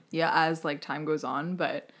ends. Yeah, as like time goes on,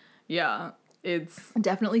 but yeah, it's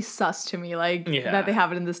definitely sus to me, like that they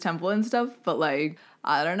have it in this temple and stuff. But like,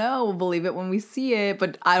 I don't know, we'll believe it when we see it.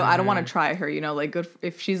 But I don't want to try her, you know, like good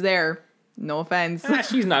if she's there. No offense.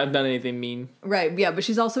 She's not done anything mean. Right, yeah, but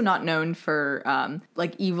she's also not known for,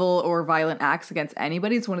 like, evil or violent acts against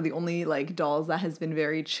anybody. It's one of the only, like, dolls that has been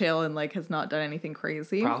very chill and, like, has not done anything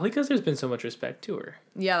crazy. Probably because there's been so much respect to her.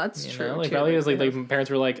 Yeah, that's true. Know? Like, too. probably because, like, parents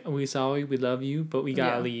were like, we saw you, we love you, but we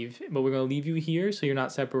gotta leave. But we're gonna leave you here so you're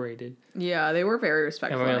not separated. Yeah, they were very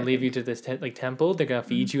respectful. And we're gonna leave you to this, temple. They're gonna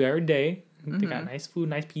feed you every day. They got nice food,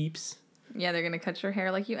 nice peeps. Yeah, they're gonna cut your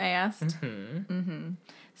hair like you asked.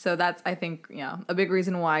 So that's, I think, a big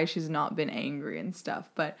reason why she's not been angry and stuff.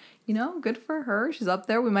 But, you know, good for her. She's up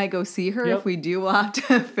there. We might go see her. If we do, we'll have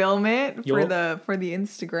to film it for the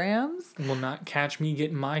Instagrams. Will not catch me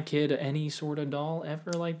getting my kid any sort of doll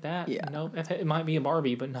ever like that. Yeah. Nope. It might be a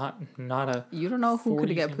Barbie, but not a... You don't know who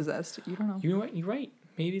could get possessed. You don't know. You're right.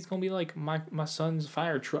 Maybe it's gonna be like my son's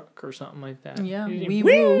fire truck or something like that. Yeah. Wee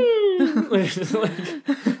woo.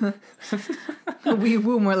 Wee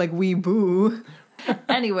woo, more like wee boo.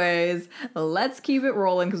 Anyways, let's keep it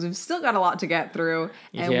rolling because we've still got a lot to get through.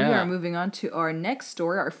 And we are moving on to our next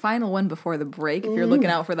story, our final one before the break, if you're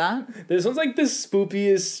looking out for that. This one's like the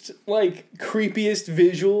spookiest, like, creepiest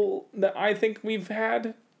visual that I think we've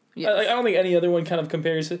had. Yes. I don't think any other one kind of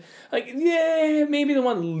compares to... Like, yeah, maybe the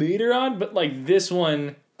one later on, but, like, this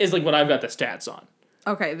one is, like, what I've got the stats on.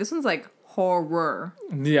 Okay, this one's, like, horror.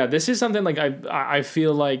 Yeah, this is something like I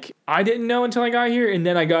feel like I didn't know until I got here, and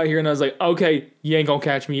then I got here and I was like, okay, you ain't gonna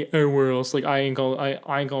catch me anywhere else. Like I ain't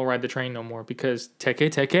gonna ride the train no more because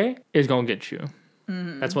Teke is gonna get you.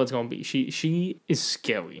 That's what it's gonna be. She is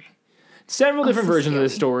scary. Several different versions of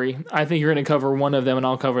this story. I think you're gonna cover one of them, and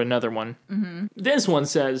I'll cover another one. This one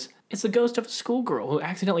says it's the ghost of a schoolgirl who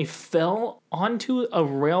accidentally fell onto a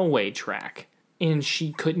railway track. And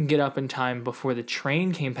she couldn't get up in time before the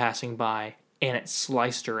train came passing by, and it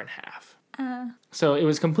sliced her in half. So it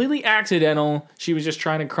was completely accidental. She was just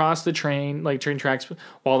trying to cross the train tracks,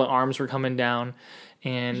 while the arms were coming down.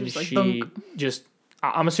 And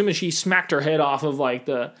I'm assuming she smacked her head off of, like,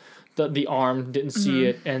 the arm, didn't see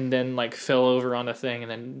it, and then, like, fell over on the thing, and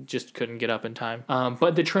then just couldn't get up in time.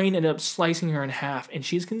 But the train ended up slicing her in half, and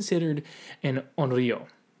she's considered an onryo.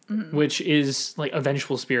 Which is like a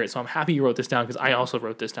vengeful spirit. So I'm happy you wrote this down because I also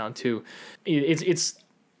wrote this down too. It's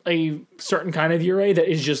a certain kind of yurei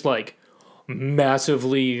that is just like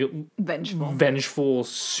massively vengeful,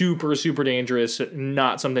 super, super dangerous,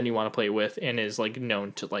 not something you want to play with, and is like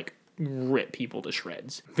known to like rip people to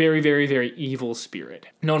shreds. Very, very, very evil spirit.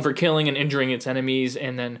 Known for killing and injuring its enemies,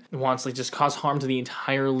 and then wants to like just cause harm to the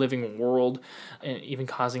entire living world, and even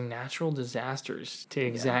causing natural disasters to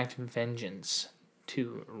exact vengeance.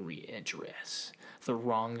 To readdress the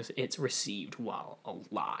wrongs it's received while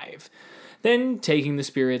alive, then taking the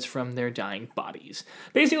spirits from their dying bodies.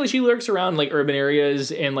 Basically, she lurks around like urban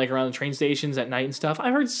areas and like around the train stations at night and stuff.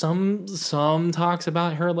 I've heard some talks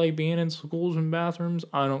about her like being in schools and bathrooms.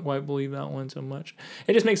 I don't quite believe that one so much.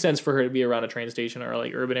 It just makes sense for her to be around a train station or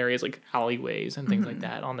like urban areas like alleyways and things like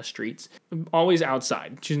that on the streets. Always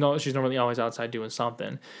outside. She's normally always outside doing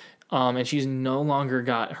something. And she's no longer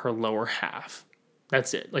got her lower half.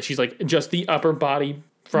 That's it. Like she's like just the upper body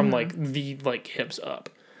from like the like hips up,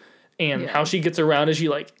 and how she gets around is she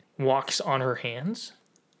like walks on her hands.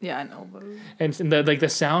 Yeah, I know. And the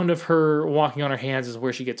sound of her walking on her hands is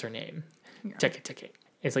where she gets her name. Yeah. Teke.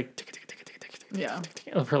 It's like teke. Yeah.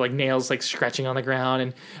 Of her like nails like scratching on the ground,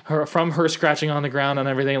 and from her scratching on the ground and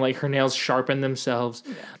everything, like her nails sharpen themselves.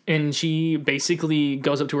 Yeah. And she basically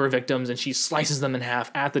goes up to her victims and she slices them in half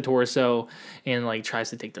at the torso and like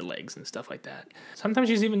tries to take their legs and stuff like that. Sometimes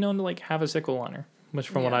she's even known to like have a sickle on her, which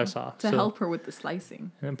from what I saw. To help her with the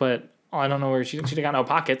slicing. But I don't know where she got no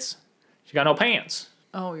pockets. She got no pants.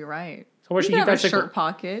 Oh, you're right. So where she keep that sickle? Shirt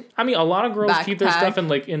pocket. I mean, a lot of girls keep their stuff in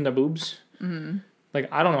the boobs. Mm-hmm. Like,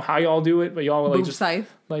 I don't know how y'all do it, but y'all like just scythe.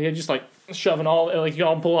 Like just like shoving all like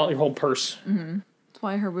y'all pull out your whole purse. Mm-hmm. That's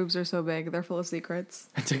why her boobs are so big. They're full of secrets.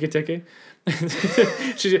 Teke.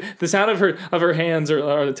 The sound of her hands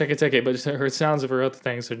are the teke, but her sounds of her other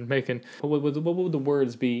things are making. What would the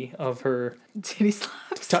words be of her? Titty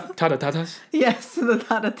slaps. Tata tatas. Yes, the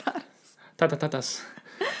tata tatas. Ta-ta-ta-tas.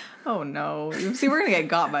 Oh no. See, we're gonna get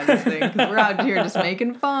got by this thing because we're out here just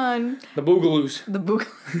making fun. The boogaloos. The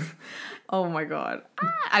book. Oh my god.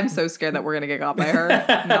 I'm so scared that we're gonna get got by her.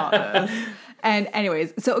 Not this. And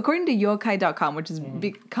anyways, so according to yokai.com, which has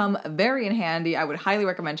become very in handy, I would highly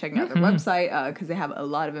recommend checking out their website because they have a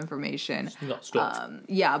lot of information.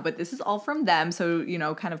 Yeah, but this is all from them. So, you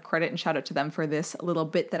know, kind of credit and shout out to them for this little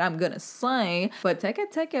bit that I'm going to say. But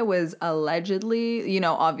Teke Teke was allegedly, you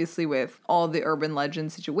know, obviously with all the urban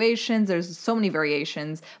legend situations, there's so many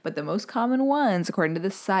variations, but the most common ones, according to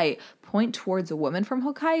this site, point towards a woman from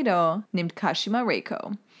Hokkaido named Kashima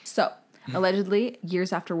Reiko. So, allegedly,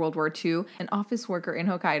 years after World War II, an office worker in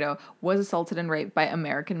Hokkaido was assaulted and raped by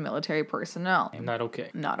American military personnel. Not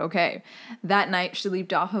okay. Not okay. That night, she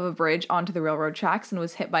leaped off of a bridge onto the railroad tracks and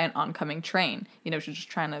was hit by an oncoming train. You know, she was just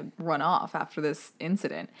trying to run off after this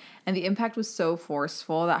incident. And the impact was so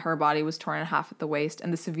forceful that her body was torn in half at the waist,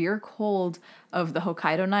 and the severe cold of the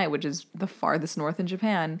Hokkaido night, which is the farthest north in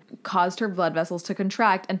Japan, caused her blood vessels to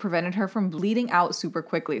contract and prevented her from bleeding out super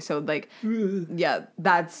quickly. So, like, yeah,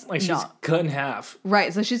 that's like she's cut in half.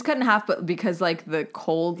 Right, so she's cut in half, but because, like, the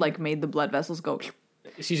cold, like, made the blood vessels go...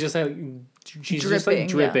 She's just like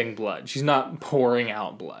dripping blood. She's not pouring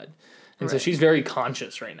out blood. And so she's very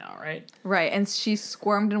conscious right now, right? Right, and she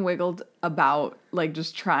squirmed and wiggled about, like,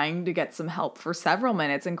 just trying to get some help for several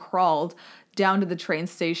minutes and crawled down to the train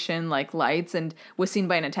station, like, lights, and was seen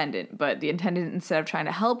by an attendant. But the attendant, instead of trying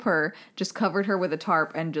to help her, just covered her with a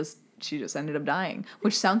tarp and she just ended up dying.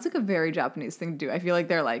 Which sounds like a very Japanese thing to do. I feel like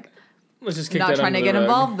they're like... Let's just kick not that trying to get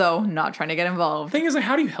involved, though. Not trying to get involved. The thing is, like,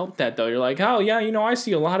 how do you help that, though? You're like, oh, yeah, you know, I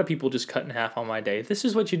see a lot of people just cut in half on my day. This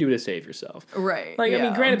is what you do to save yourself. Right. Like, I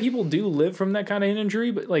mean, granted, people do live from that kind of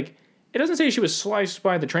injury, but, like, it doesn't say she was sliced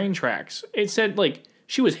by the train tracks. It said, like,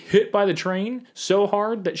 she was hit by the train so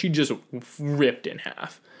hard that she just ripped in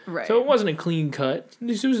half. Right. So it wasn't a clean cut.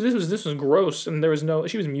 This was gross, and there was no...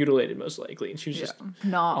 She was mutilated, most likely, and she was just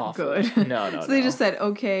not awful. good. No. So they just said,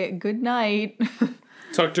 okay, good night.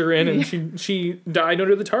 Tucked her in, and she died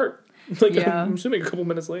under the tarp. Like, I'm assuming a couple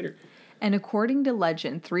minutes later. And according to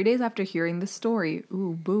legend, 3 days after hearing the story,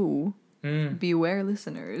 ooh, boo, beware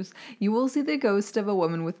listeners, you will see the ghost of a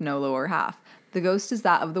woman with no lower half. The ghost is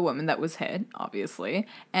that of the woman that was hit, obviously,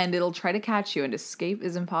 and it'll try to catch you, and escape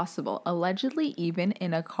is impossible, allegedly even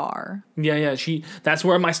in a car. Yeah, that's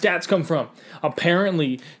where my stats come from.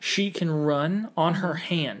 Apparently, she can run on her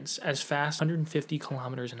hands as fast 150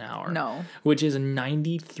 kilometers an hour. No. Which is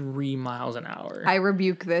 93 miles an hour. I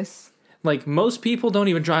rebuke this. Like, most people don't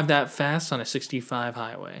even drive that fast on a 65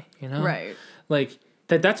 highway, you know? Right. Like,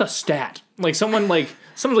 that's a stat. Like, someone's like,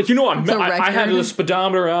 you know what? I had the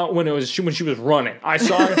speedometer out when she was running. I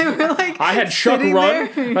saw it. Like, I had Chuck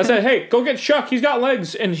run. There. I said, hey, go get Chuck. He's got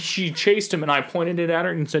legs. And she chased him, and I pointed it at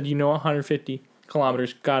her and said, 150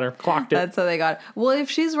 kilometers. Got her. Clocked it. That's how they got it. Well,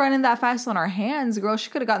 if she's running that fast on her hands, girl, she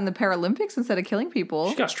could have gotten the Paralympics instead of killing people.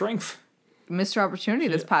 She got strength. Missed her opportunity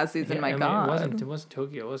this past season, my God. It wasn't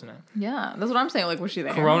Tokyo, wasn't it? Yeah, that's what I'm saying. Like, was she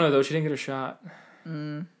there? Corona, though, she didn't get her shot.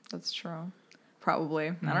 That's true. Probably.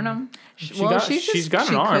 I don't know. She's got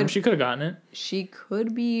an arm. She could have gotten it. She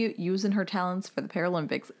could be using her talents for the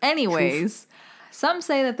Paralympics. Anyways, some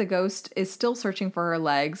say that the ghost is still searching for her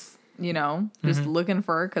legs, you know, just looking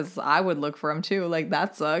for her, because I would look for them too. Like,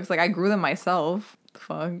 that sucks. Like, I grew them myself.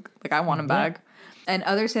 Fuck. Like, I want them back. And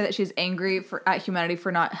others say that she's angry at humanity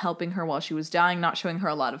for not helping her while she was dying, not showing her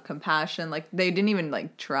a lot of compassion. Like, they didn't even,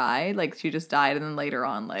 like, try. Like, she just died, and then later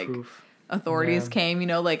on, like... Authorities came, you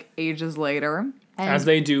know, like, ages later. And as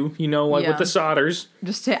they do, you know, like with the solders.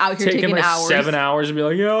 Just out here taking like hours. 7 hours and be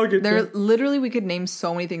like, yeah, I'll get there. Literally, we could name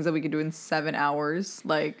so many things that we could do in 7 hours.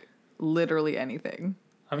 Like, literally anything.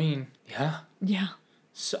 I mean, yeah. Yeah.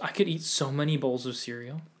 So I could eat so many bowls of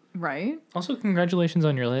cereal. Right? Also, congratulations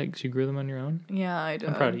on your legs. You grew them on your own. Yeah, I did.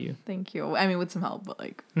 I'm proud of you. Thank you. I mean, with some help, but,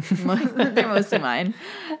 like, they're mostly mine.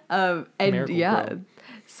 And Miracle grow.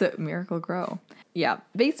 So, Miracle Grow. Yeah,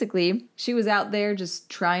 basically, she was out there just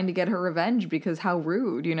trying to get her revenge because how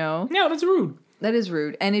rude, you know? Yeah, that's rude. That is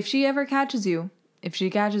rude. And if she ever catches you,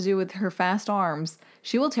 with her fast arms,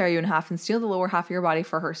 she will tear you in half and steal the lower half of your body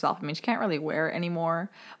for herself. I mean, she can't really wear it anymore,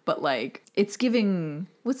 but, like, it's giving,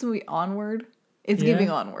 what's the movie, Onward? It's giving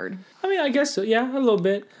Onward. I mean, I guess so. Yeah, a little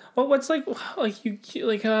bit. Well, what's like when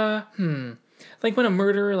a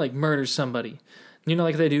murderer, like, murders somebody. You know,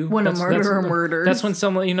 like they do. When a murderer murders. That's when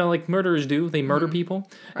someone, you know, like murderers do. They murder people,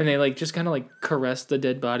 and they like just kind of like caress the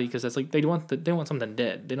dead body because that's like they want something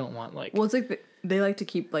dead. They don't want like. Well, it's like they like to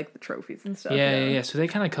keep like the trophies and stuff. Yeah. So they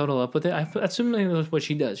kind of cuddle up with it. That's that's what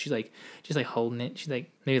she does. She's like holding it. She's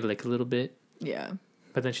like maybe like a little bit. Yeah.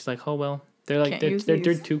 But then she's like, oh well, They're like Can't they're, use they're,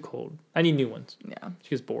 they're these. too cold. I need new ones. Yeah. She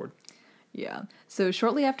gets bored. Yeah. So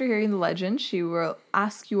shortly after hearing the legend, she will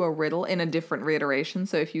ask you a riddle in a different reiteration.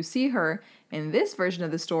 So if you see her in this version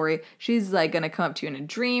of the story, she's like gonna come up to you in a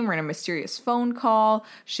dream or in a mysterious phone call.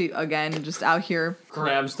 She again just out here.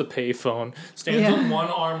 Grabs the payphone, stands on one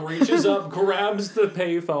arm, reaches up, grabs the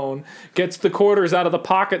payphone, gets the quarters out of the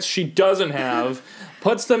pockets she doesn't have,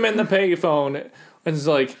 puts them in the payphone, and is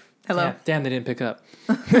like, Hello. Damn, they didn't pick up.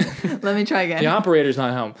 Let me try again. The operator's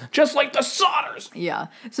not home. Just like the Sodders. Yeah.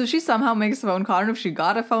 So she somehow makes a phone call. I don't know if she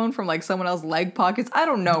got a phone from like someone else's leg pockets. I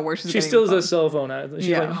don't know where she's She getting still the has a cell phone out. She's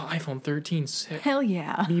Yeah. like, oh, iPhone 13, sick. Hell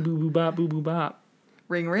yeah. Beep boo boo bop, boo boo bop.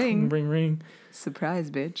 Ring ring. Ring ring.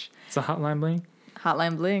 Surprise, bitch. It's a hotline bling.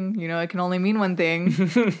 Hotline bling. You know, it can only mean one thing.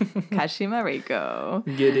 Kashima Reiko.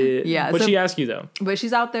 Get it. Yeah, What'd so- she ask you, though? But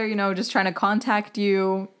she's out there, you know, just trying to contact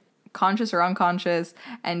you, conscious or unconscious.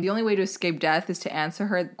 And the only way to escape death is to answer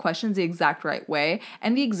her questions the exact right way.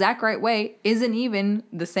 And the exact right way isn't even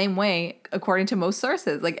the same way according to most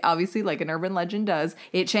sources. Like, obviously, like an urban legend does,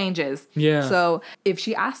 it changes. Yeah. So if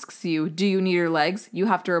she asks you, do you need your legs? You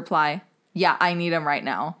have to reply, yeah, I need them right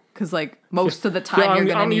now. Because, like, most of the time Yeah, you're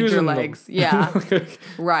going to I'm need your using them. legs. Yeah.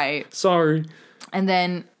 Right. Sorry. And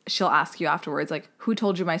then she'll ask you afterwards, like, who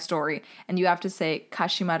told you my story? And you have to say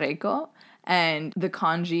Kashima Reiko. And the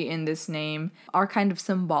kanji in this name are kind of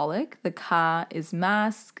symbolic. The ka is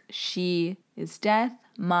mask, shi is death,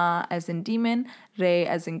 ma as in demon, re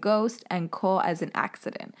as in ghost, and ko as in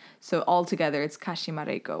accident. So altogether it's Kashima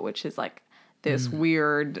Reiko, which is like this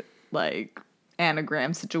weird, like,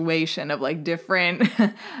 anagram situation of like different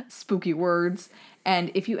spooky words. And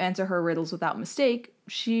if you answer her riddles without mistake,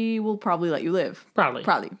 she will probably let you live.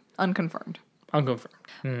 Probably. Unconfirmed.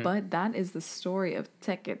 Unconfirmed. But that is the story of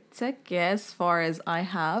Teke Teke as far as I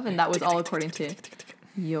have, and that was all according to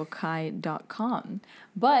yokai.com.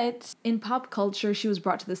 But in pop culture, she was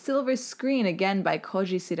brought to the silver screen again by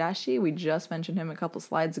Koji Shirashi. We just mentioned him a couple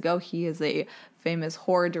slides ago. He is a famous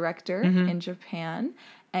horror director in Japan,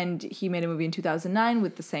 and he made a movie in 2009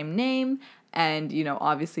 with the same name. And, you know,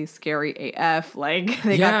 obviously scary AF. Like,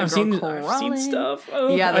 they got the girl I've seen stuff.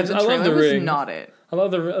 Oh, Yeah, I the love trailer the was ring. not it. I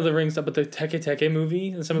love the ring stuff, but the Teke Teke movie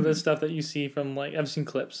and some of the stuff that you see from, like, I've seen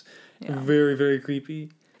clips. Yeah. Very, very creepy.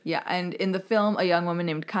 Yeah, and in the film, a young woman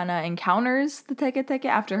named Kana encounters the Teke Teke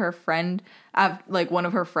after her friend, like one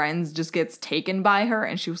of her friends just gets taken by her,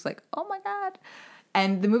 and she was like, oh my god.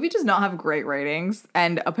 And the movie does not have great ratings,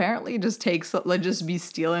 and apparently just takes, like, just be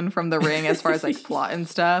stealing from the ring as far as, like, plot and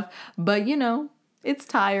stuff. But, you know, it's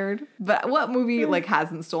tired. But what movie, like,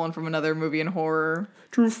 hasn't stolen from another movie in horror?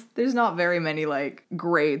 Truth. There's not very many, like,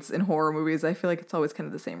 greats in horror movies. I feel like it's always kind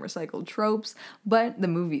of the same recycled tropes, but the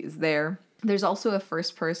movie is there. There's also a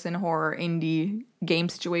first-person horror indie game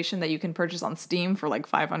situation that you can purchase on Steam for like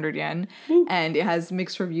 500 yen. And it has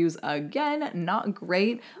mixed reviews again, not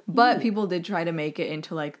great, but people did try to make it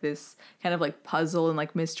into like this kind of like puzzle and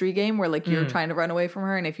like mystery game where like you're trying to run away from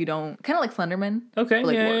her, and if you don't, kind of like Slenderman. Okay, but,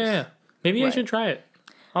 like, yeah. worse. Maybe I Right. should try it.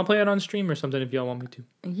 I'll play it on stream or something if y'all want me to.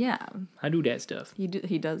 Yeah, I do that stuff. he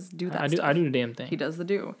does do that I stuff. do the damn thing. He does the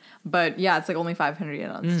do. But yeah, it's like only 500 yen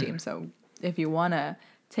on Steam. So if you want to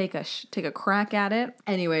take a crack at it.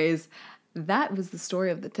 Anyways, that was the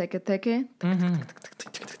story of the Teke Teke.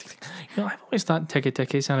 You know, I've always thought Teke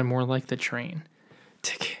Teke sounded more like the train.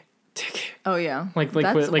 Teke, teke. Oh yeah. Like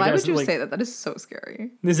Why would you like- say that? That is so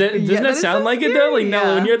scary. Doesn't that that is sound so like it though? Like scary, no,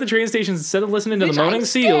 yeah. when you're at the train station, instead of listening to the Bitch, moaning I'm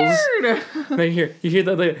seals, scared. you hear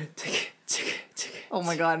the teke, teke, teke. Oh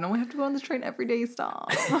my god, no, I have to go on this train every day. Stop.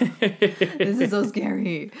 This is so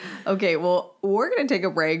scary. Okay, well, we're going to take a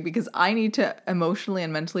break because I need to emotionally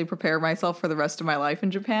and mentally prepare myself for the rest of my life in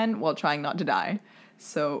Japan while trying not to die.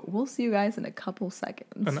 So we'll see you guys in a couple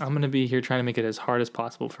seconds. And I'm gonna be here trying to make it as hard as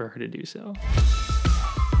possible for her to do so.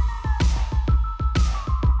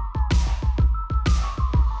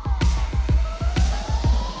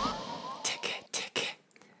 Teke, teke,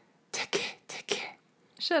 teke, teke.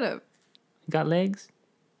 Shut up. Got legs?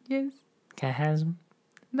 Yes. Can I have them?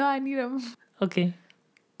 No, I need them. Okay,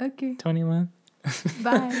 Okay. 21.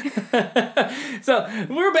 Bye. So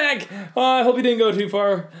we're back. I hope you didn't go too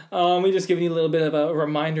far. We just giving you a little bit of a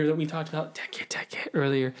reminder that we talked about teke teke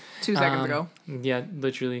earlier. 2 seconds ago. Yeah,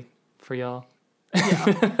 literally for y'all.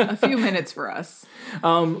 Yeah. A few minutes for us.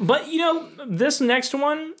 But you know, this next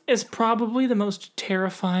one is probably the most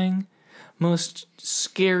terrifying, most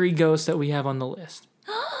scary ghost that we have on the list.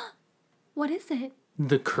 What is it?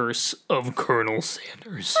 The Curse of Colonel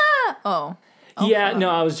Sanders. Oh. Yeah, no,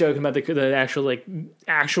 I was joking about the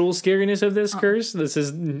actual scariness of this curse. This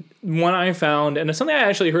is one I found, and it's something I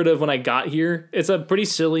actually heard of when I got here. It's a pretty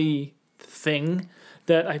silly thing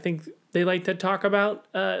that I think they like to talk about,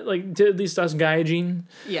 like to at least us gaijin.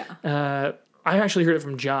 Yeah. I actually heard it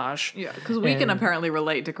from Josh. Yeah, because we can And- apparently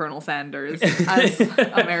relate to Colonel Sanders as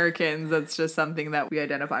Americans. That's just something that we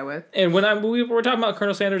identify with. And when we're talking about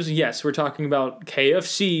Colonel Sanders, yes, we're talking about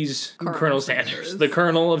KFC's Colonel Sanders, the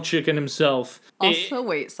Colonel of Chicken himself. Also,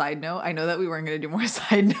 wait, side note. I know that we weren't going to do more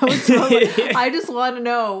side notes, but like, I just want to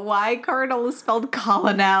know why Colonel is spelled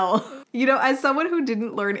Colonel. You know, as someone who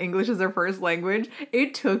didn't learn English as their first language,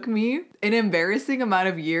 it took me an embarrassing amount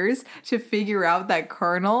of years to figure out that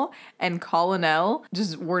Colonel and Colonel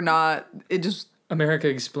just were not, it just, America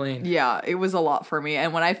Explained. yeah, it was a lot for me.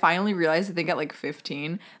 And when I finally realized, I think at like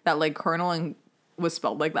 15, that like Colonel was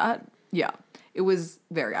spelled like that, yeah, it was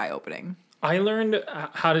very eye-opening. I learned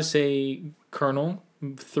how to say Colonel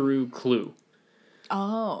through Clue.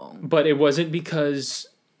 Oh. But it wasn't because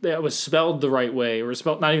that was spelled the right way, or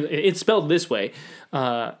spelled not even. It's spelled this way,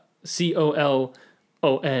 Colonel.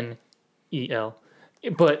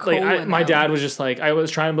 But like my dad was just like, I was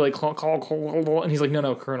trying to be like call, and he's like,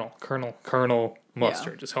 no, Colonel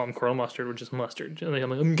Mustard, just call him Colonel Mustard, or just Mustard. And I'm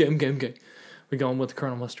like, okay. We're going with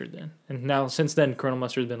Colonel Mustard then. And now since then, Colonel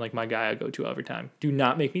Mustard's been like my guy I go to every time. Do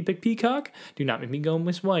not make me pick Peacock. Do not make me go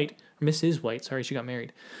Miss White, or Mrs. White. Sorry, she got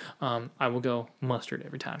married. I will go Mustard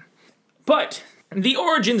every time. But the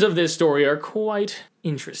origins of this story are quite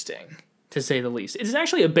interesting, to say the least. It is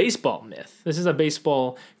actually a baseball myth. This is a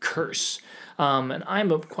baseball curse. And I'm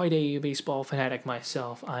quite a baseball fanatic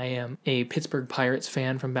myself. I am a Pittsburgh Pirates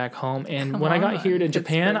fan from back home. And when I got here to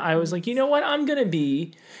Japan, I was like, you know what? I'm going to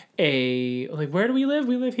be where do we live?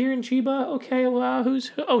 We live here in Chiba. Okay, well,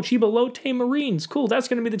 Chiba Lotte Marines. Cool. That's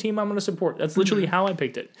going to be the team I'm going to support. That's literally how I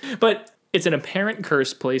picked it. But it's an apparent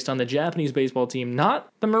curse placed on the Japanese baseball team,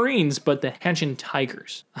 not the Marines, but the Hanshin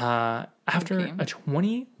Tigers. After a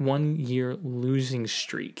 21-year losing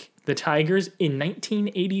streak, the Tigers in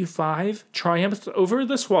 1985 triumphed over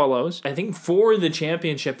the Swallows. I think for the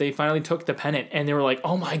championship, they finally took the pennant, and they were like,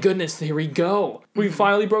 oh my goodness, here we go. We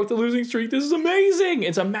finally broke the losing streak. This is amazing.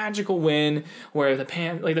 It's a magical win where the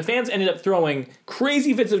fans ended up throwing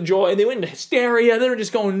crazy fits of joy, and they went into hysteria. They were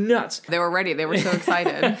just going nuts. They were ready. They were so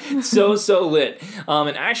excited. so lit.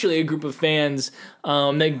 And actually a group of fans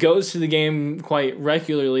that goes to the game quite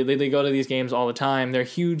regularly. They go to these games all the time. They're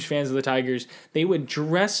huge fans of the Tigers. They would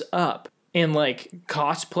dress up and like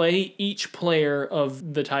cosplay each player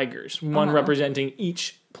of the Tigers, one representing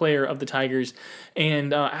each player of the Tigers.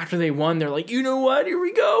 And after they won, they're like, you know what? Here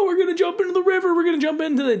we go. We're going to jump into the river. We're going to jump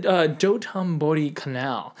into the Dotonbori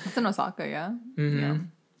Canal. It's in Osaka, yeah? Mm-hmm. Yeah.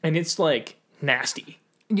 And it's like nasty.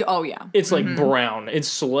 Oh, yeah. It's like brown. It's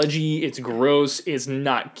sludgy. It's gross. It's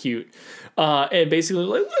not cute. And basically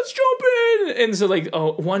like, let's jump in. And so like,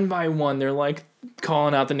 one by one, they're like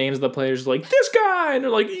calling out the names of the players, like this guy. And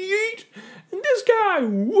they're like, yeet. And this guy.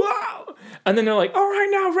 Wow. And then they're like, all right,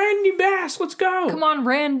 now Randy Bass, let's go. Come on,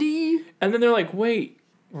 Randy. And then they're like, wait,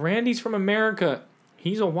 Randy's from America.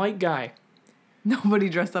 He's a white guy. Nobody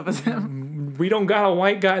dressed up as him. We don't got a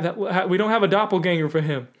white guy we don't have a doppelganger for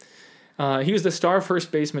him. He was the star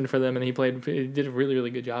first baseman for them, and he did a really,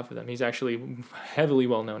 really good job for them. He's actually heavily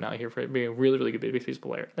well known out here for being a really, really good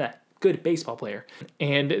baseball player.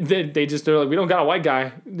 And they're like, we don't got a white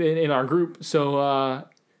guy in our group. So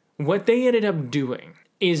what they ended up doing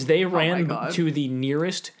is they ran to the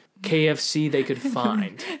nearest KFC they could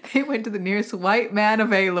find. They went to the nearest white man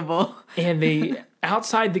available. And they,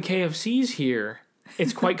 outside the KFCs here,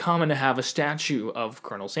 it's quite common to have a statue of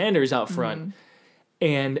Colonel Sanders out front. Mm.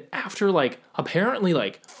 And after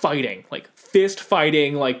apparently fighting, fist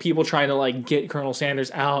fighting, people trying to get Colonel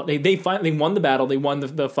Sanders out, they won the battle, they won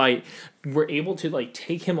the fight, were able to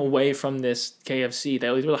take him away from this KFC.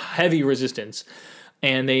 That was heavy resistance.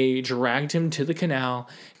 And they dragged him to the canal,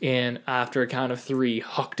 and after a count of 3,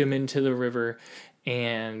 hucked him into the river,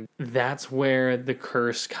 and that's where the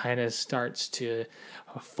curse kind of starts to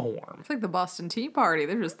form. It's like the Boston Tea Party.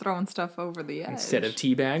 They're just throwing stuff over the edge. Instead of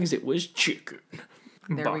tea bags, it was chicken.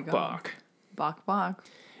 There we go. Bok.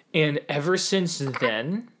 And ever since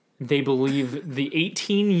then, they believe the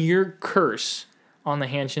 18-year curse on the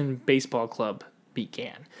Hanshin Baseball Club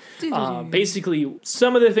began. Basically,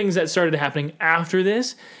 some of the things that started happening after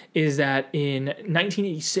this is that in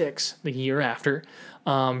 1986, the year after,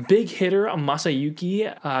 big hitter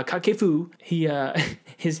Masayuki Kakefu, he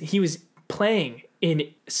was playing in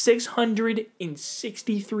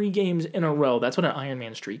 663 games in a row. That's what an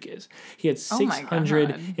Ironman streak is. He had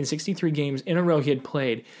 663 games in a row he had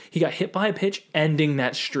played. He got hit by a pitch, ending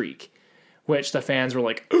that streak, which the fans were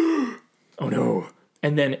like, oh no.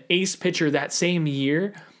 And then ace pitcher that same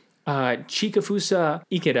year, Chikafusa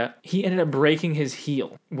Ikeda, he ended up breaking his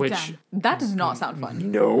heel, which Damn. That does not sound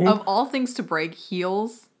fun. no, Of all things to break,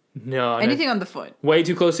 heels, no, anything on the foot. way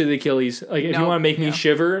too close to the Achilles. Like if you Nope, want to make me yeah.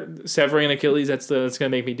 shiver, severing an Achilles, that's gonna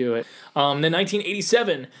make me do it. Then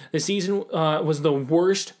 1987, the season was the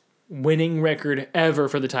worst winning record ever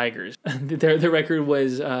for the Tigers. Their record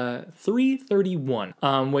was 331,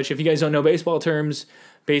 which if you guys don't know baseball terms,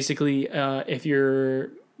 basically if you're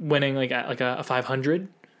winning like a 500,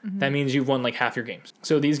 that means you've won like half your games.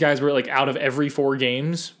 So these guys were like out of every 4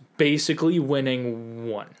 games, basically winning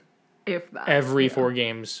 1. If that. Every 4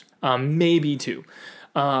 games, maybe 2.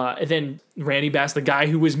 And then Randy Bass, the guy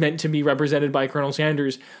who was meant to be represented by Colonel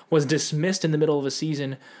Sanders, was dismissed in the middle of a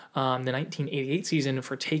season, the 1988 season,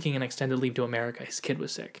 for taking an extended leave to America. His kid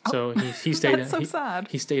was sick, so he stayed. That's so sad.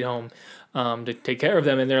 He stayed home to take care of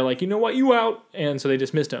them, and they're like, you know what, you out, and so they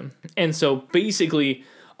dismissed him. And so basically,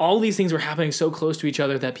 all these things were happening so close to each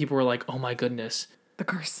other that people were like, oh my goodness. The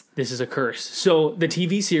curse. This is a curse. So the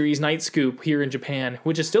TV series Night Scoop here in Japan,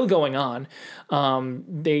 which is still going on,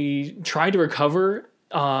 they tried to recover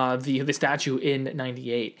the statue in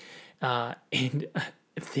 98. And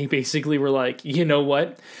they basically were like, you know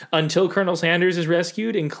what? Until Colonel Sanders is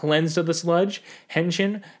rescued and cleansed of the sludge,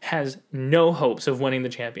 Henshin has no hopes of winning the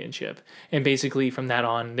championship. And basically from that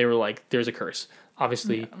on, they were like, there's a curse.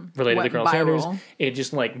 Obviously related to Went Colonel viral. Sanders. It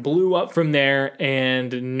just like blew up from there,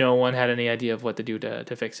 and no one had any idea of what to do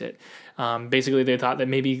to fix it. Basically, they thought that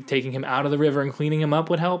maybe taking him out of the river and cleaning him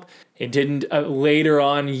up would help. It didn't. Later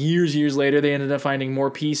on, years later, they ended up finding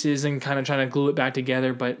more pieces and kind of trying to glue it back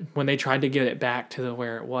together. But when they tried to get it back to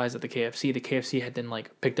where it was at the KFC had then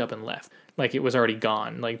like picked up and left. Like it was already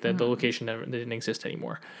gone. Like the location didn't exist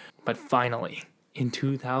anymore. But finally, in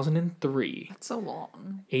 2003, That's so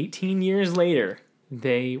long. 18 years later,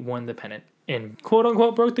 they won the pennant and quote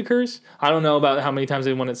unquote broke the curse. I don't know about how many times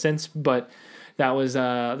they've won it since, but that was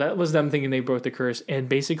them thinking they broke the curse. And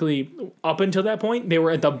basically, up until that point, they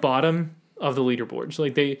were at the bottom of the leaderboard. So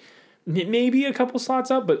like they maybe a couple slots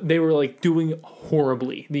up, but they were like doing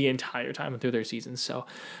horribly the entire time through their season. So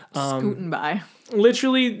Scooting by.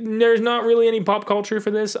 literally, there's not really any pop culture for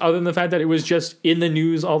this other than the fact that it was just in the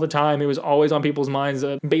news all the time. It was always on people's minds,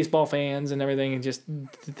 baseball fans and everything, and just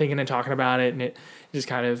thinking and talking about it, and it just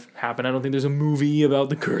kind of happened. I don't think there's a movie about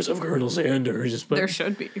the curse of Colonel Sanders. But There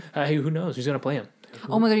should be. hey, who knows? Who's going to play him?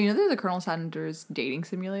 Oh my god, you know there's a Colonel Sanders dating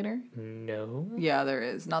simulator? No. Yeah, there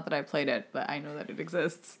is. Not that I played it, but I know that it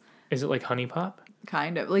exists. Is it like Honey Pop?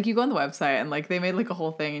 Kind of. Like you go on the website and like they made like a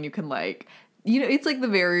whole thing and you can like, you know, it's like the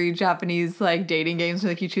very Japanese like dating games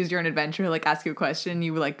where like you choose your own adventure, like ask you a question,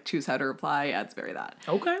 you like choose how to reply. Yeah, it's very that.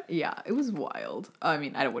 Okay. Yeah, it was wild. I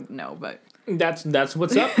mean, I wouldn't know, but That's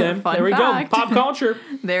what's up then. Fun There we fact. go. Pop culture.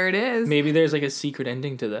 there it is. Maybe there's like a secret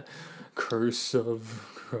ending to the curse of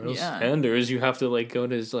Colonel Yeah. Sanders. You have to like go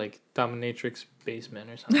to his like dominatrix basement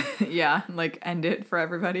or something. Yeah, like end it for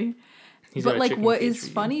everybody. He's got But a like chicken what cage is for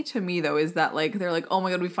you. funny to me though is that like they're like, oh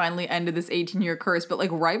my god, we finally ended this 18-year curse. But like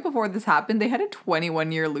right before this happened, they had a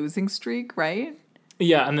 21-year losing streak, right?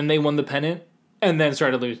 Yeah, and then they won the pennant and then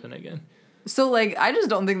started losing again. So like I just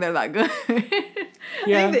don't think they're that good. I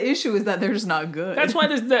Yeah. think the issue is that they're just not good. That's why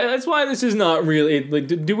this is not really like.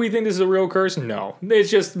 Do we think this is a real curse? No, it's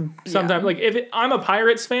just sometimes Yeah. like I'm a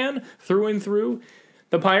Pirates fan through and through.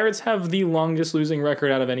 The Pirates have the longest losing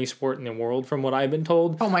record out of any sport in the world, from what I've been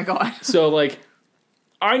told. Oh my god. So like,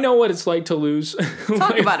 I know what it's like to lose.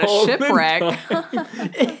 Talk about a shipwreck.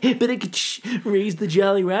 But I could raise the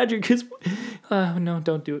Jolly Roger because no,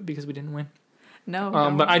 don't do it because we didn't win. No.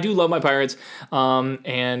 But I do love my Pirates,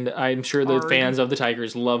 and I'm sure the Hard. fans of the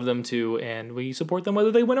Tigers love them too, and we support them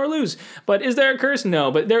whether they win or lose. But is there a curse?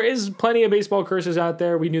 No, but there is plenty of baseball curses out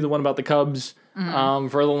there. We knew the one about the Cubs.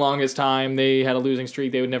 For the longest time, they had a losing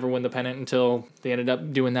streak. They would never win the pennant until they ended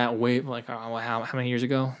up doing that way, like, how many years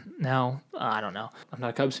ago now? I don't know. I'm not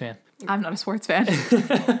a Cubs fan. I'm not a sports fan.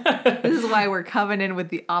 This is why we're coming in with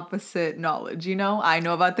the opposite knowledge. You know, I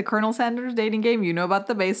know about the Colonel Sanders dating game. You know about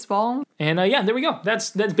the baseball. And yeah, there we go. That's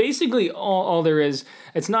basically all there is.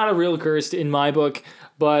 It's not a real curse in my book,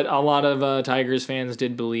 but a lot of Tigers fans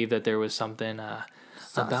did believe that there was something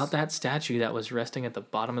about that statue that was resting at the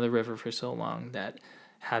bottom of the river for so long that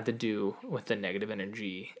had to do with the negative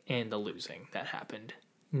energy and the losing that happened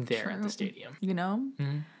there at the stadium. You know,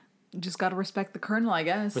 just gotta respect the Colonel, I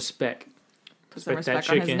guess. Respect. Put some Respect that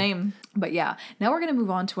respect on his chicken. name. But yeah, now we're gonna move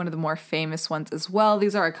on to one of the more famous ones as well.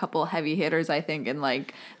 These are a couple heavy hitters, I think, in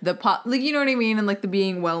like the pop, like you know what I mean, in like the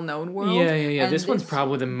being well known world. Yeah. And This one's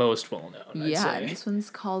probably the most well known. yeah, I'd say. this one's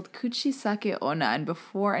called Kuchisake Onna. And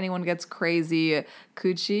before anyone gets crazy,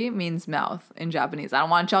 Kuchi means mouth in Japanese. I don't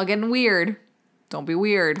want y'all getting weird. Don't be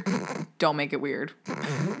weird. Don't make it weird.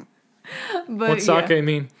 But What's sake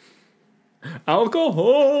mean?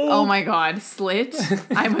 Alcohol. Oh my god, slit.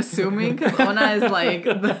 I'm assuming because Ona is like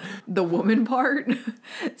the woman part.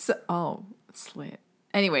 So slit.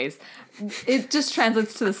 Anyways, it just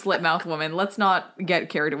translates to the slit mouth woman. Let's not get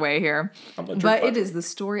carried away here. But it is the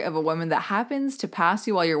story of a woman that happens to pass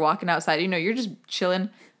you while you're walking outside. You know, you're just chilling,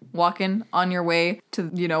 walking on your way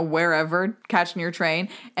to, you know, wherever, catching your train,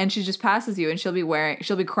 and she just passes you and she'll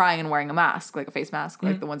be crying and wearing a mask, like a face mask,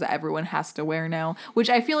 like the ones that everyone has to wear now, which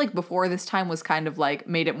I feel like before this time was kind of like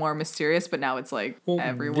made it more mysterious, but now it's like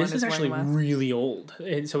everyone this is actually wearing a mask. really old.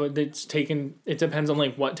 And so it depends on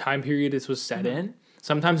like what time period this was set in.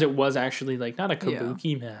 Sometimes it was actually like not a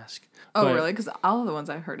kabuki mask. Oh, really? Because all of the ones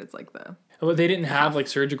I've heard, it's like Well, they didn't have like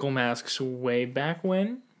surgical masks way back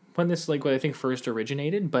when this like what I think first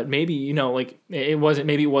originated. But maybe, you know, like it wasn't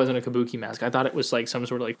a kabuki mask. I thought it was like some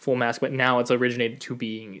sort of like full mask, but now it's originated to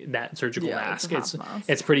being that surgical mask.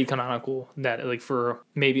 It's pretty canonical that like for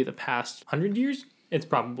maybe the past 100 years, it's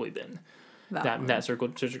probably been that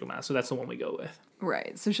surgical mask. So that's the one we go with.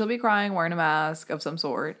 Right. So she'll be crying, wearing a mask of some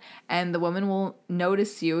sort, and the woman will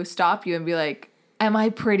notice you, stop you, and be like, "Am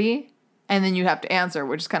I pretty?" And then you have to answer,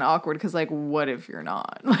 which is kind of awkward because, like, what if you're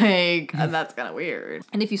not? Like, that's kind of weird.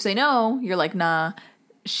 And if you say no, you're like, nah.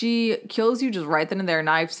 She kills you just right then and there,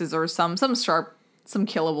 knife, scissors, some sharp, some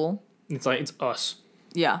killable. It's like, it's us.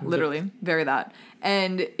 Yeah, literally. Very that.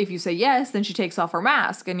 And if you say yes, then she takes off her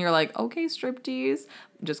mask, and you're like, okay, striptease.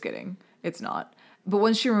 Just kidding. It's not. But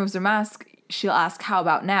once she removes her mask, she'll ask, how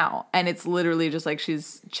about now? And it's literally just like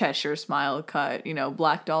she's Cheshire smile cut, you know,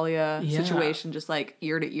 Black Dahlia situation, just like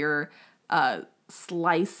ear to ear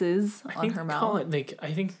slices on her mouth.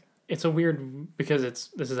 I think it's a weird, because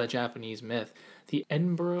this is a Japanese myth. The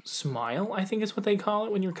Edinburgh smile, I think is what they call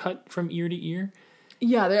it when you're cut from ear to ear.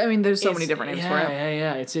 Yeah, there's so many different names for it.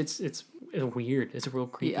 Yeah. It's weird. It's a real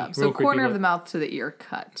creepy. Yeah, so corner of the mouth to the ear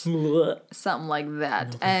cut. Something like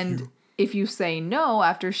that. And if you say no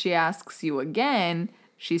after she asks you again,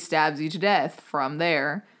 she stabs you to death from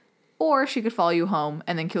there. Or she could follow you home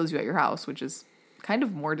and then kills you at your house, which is kind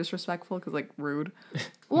of more disrespectful because, like, rude.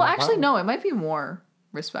 Well, actually, no, it might be more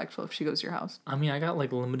respectful if she goes to your house. I mean, I got,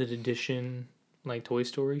 like, limited edition, like, Toy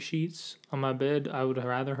Story sheets on my bed. I would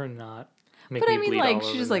rather her not. But I mean, like,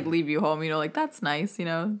 she just, like, leave you home, you know, like, that's nice, you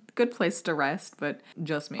know, good place to rest, but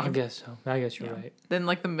just me. I guess so. I guess you're right. Then,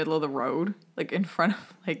 like, the middle of the road, like, in front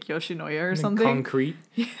of, like, Yoshinoya or something. Concrete.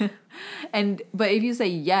 Yeah. But if you say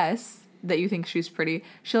yes, that you think she's pretty,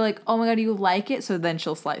 she'll like, oh my god, do you like it? So then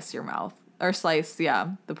she'll slice your mouth. Or slice,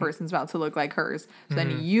 the person's mouth to look like hers. So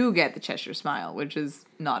then you get the Cheshire smile, which is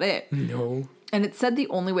not it. No. And it said the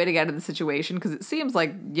only way to get out of the situation, because it seems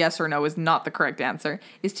like yes or no is not the correct answer,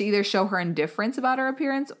 is to either show her indifference about her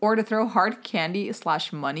appearance or to throw hard candy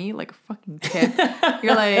 / money, like a fucking tip.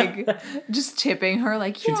 You're like, just tipping her,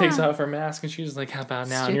 like, She takes off her mask and she's like, how about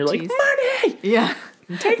now? And you're like, money! Yeah.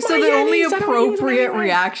 Take so my the only yennies, appropriate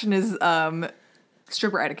reaction is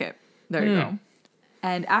stripper etiquette. There you go.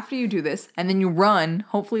 And after you do this, and then you run,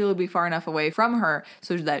 hopefully you'll be far enough away from her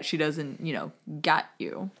so that she doesn't, you know, get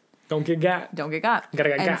you. Don't get got. Don't get got. Gotta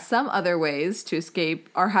get and got. some other ways to escape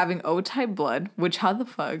are having O-type blood, which how the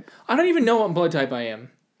fuck? I don't even know what blood type I am.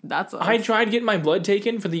 That's I tried getting my blood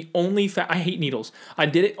taken for the only I hate needles. I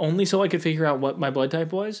did it only so I could figure out what my blood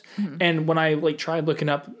type was. Mm-hmm. And when I like tried looking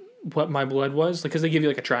up what my blood was, because they give you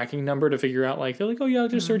like a tracking number to figure out, like, they're like, oh yeah,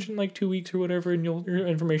 just search in like 2 weeks or whatever and your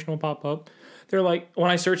information will pop up. They're like, when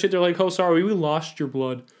I search it, they're like, oh, sorry, we lost your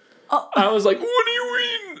blood. Oh. I was like, what do you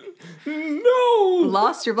mean? No.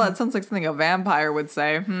 Lost your blood sounds like something a vampire would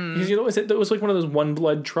say. Because, you know, it was like one of those one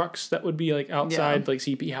blood trucks that would be like outside like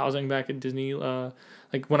CP housing back at Disney.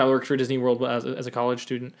 Like when I worked for Disney World as a college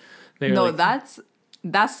student. No, like,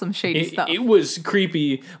 that's some shady stuff. It was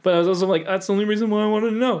creepy, but I was also like, that's the only reason why I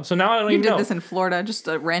wanted to know. So now I don't even know. You did this in Florida. Just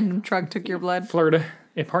a random truck took your blood. Florida.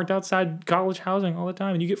 It parked outside college housing all the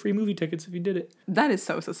time, and you get free movie tickets if you did it. That is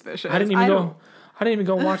so suspicious. I didn't even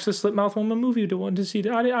go watch the Slip Mouth Woman movie to see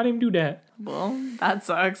that. I didn't even do that. Well, that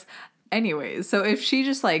sucks. Anyways, so if she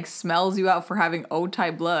just like smells you out for having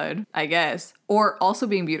O-type blood, I guess, or also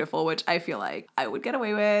being beautiful, which I feel like I would get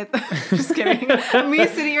away with. Just kidding. Me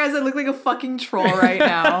sitting here as I look like a fucking troll right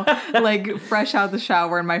now, like fresh out the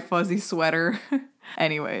shower in my fuzzy sweater.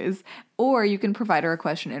 Anyways, or you can provide her a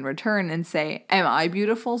question in return and say, am I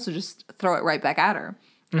beautiful? So just throw it right back at her.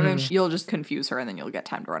 And then you'll just confuse her and then you'll get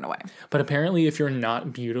time to run away. But apparently if you're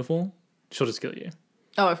not beautiful, she'll just kill you.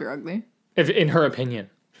 Oh, if you're ugly? If in her opinion.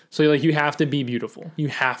 So like you have to be beautiful. You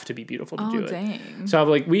have to be beautiful to do it. Oh, dang. So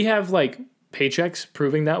like we have like paychecks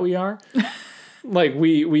proving that we are. Like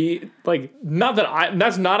we like, not that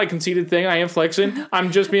that's not a conceited thing. I am flexing.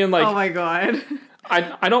 I'm just being like, Oh my god.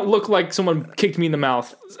 I don't look like someone kicked me in the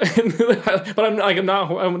mouth, but I'm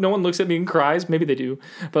not. No one looks at me and cries. Maybe they do,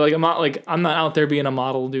 but like I'm not out there being a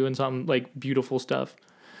model doing some like beautiful stuff.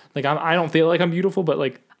 Like I don't feel like I'm beautiful, but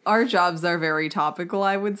like Our jobs are very topical,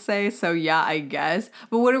 I would say. So yeah, I guess.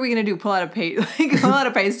 But what are we gonna do? Pull out a pull out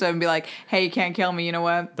a pesto and be like, "Hey, you can't kill me." You know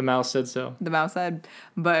what? the mouse said so. The mouse said.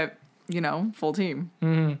 But full team.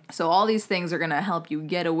 Mm-hmm. So all these things are gonna help you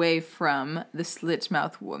get away from the slit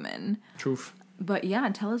mouth woman. Truth. But yeah,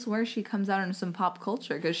 tell us where she comes out in some pop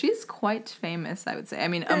culture, because she's quite famous, I would say. I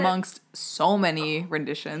mean, amongst so many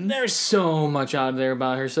renditions. There's so much out there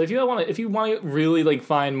about her. So if you want to really like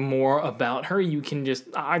find more about her, you can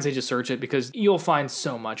I'd say just search it, because you'll find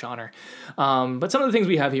so much on her. But some of the things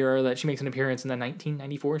we have here are that she makes an appearance in the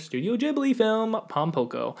 1994 Studio Ghibli film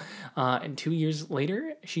Pompoko, and 2 years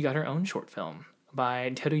later she got her own short film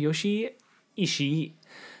by Teruyoshi Ishii,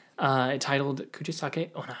 titled Kuchisake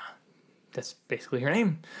Onna. That's basically her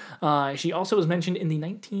name. She also was mentioned in the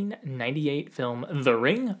 1998 film The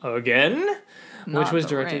Ring again, which was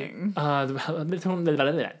directed.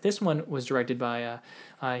 This one was directed by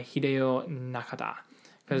Hideo Nakata,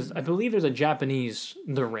 because I believe there's a Japanese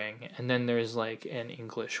The Ring, and then there's like an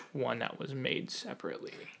English one that was made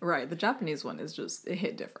separately. Right, the Japanese one is just, it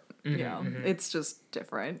hit different. It's just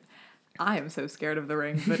different. I am so scared of The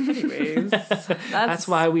Ring, but anyways, that's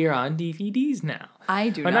why we are on DVDs now. I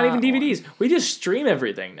do not even DVDs. We just stream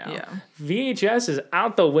everything now. Yeah. VHS is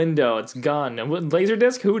out the window. It's gone. And with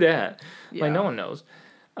Laserdisc, who dat? Yeah. Like, no one knows.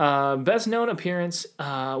 Best known appearance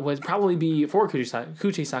would probably be, for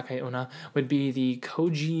Kuchisake Onna, would be the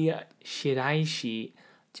Koji Shiraishi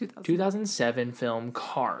 2007 film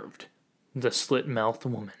Carved, the Slit-Mouthed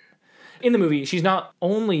Woman. In the movie, she's not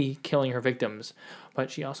only killing her victims,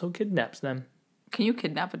 but she also kidnaps them. Can you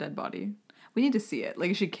kidnap a dead body? We need to see it.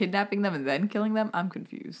 Like, is she kidnapping them and then killing them? I'm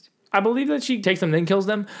confused. I believe that she takes them, then kills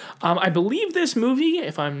them. I believe this movie,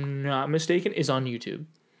 if I'm not mistaken, is on YouTube.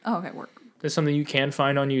 Oh, okay, work. It's something you can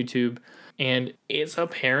find on YouTube. And it's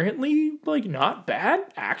apparently, like, not bad.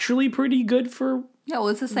 Actually pretty good for... Yeah, well,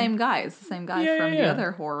 it's the same guy. It's the same guy from the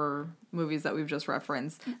other horror movies that we've just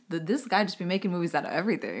referenced. This guy just be making movies out of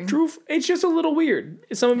everything. Truth, it's just a little weird.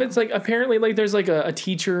 Some of it's like, apparently, like, there's like a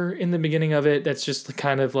teacher in the beginning of it that's just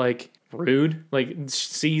kind of like rude, like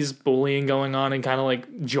sees bullying going on and kind of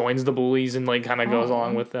like joins the bullies and like kind of goes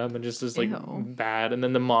along with them and just is like bad. And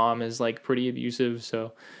then the mom is like pretty abusive.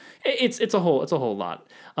 So it's a whole lot.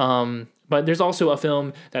 But there's also a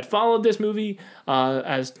film that followed this movie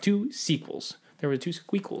as two sequels. There were two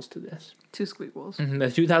squeakles to this. Two squeakles. Mm-hmm. The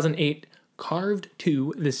 2008 Carved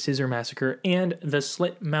 2, The Scissor Massacre, and The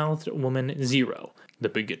Slit-Mouthed Woman 0, The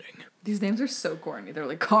Beginning. These names are so corny. They're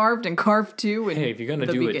like Carved and Carved 2 and hey, if you're going to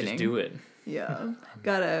do it, just do it. Yeah.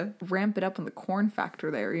 Gotta ramp it up on the corn factor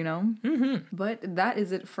there, Mm-hmm. But that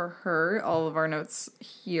is it for her. All of our notes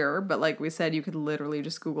here. But like we said, you could literally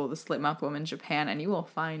just Google The Slit-Mouthed Woman Japan and you will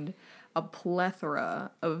find a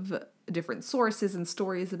plethora of different sources and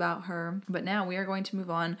stories about her. But now we are going to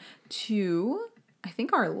move on to, I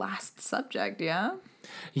think, our last subject, yeah?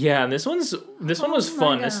 Yeah, and this one was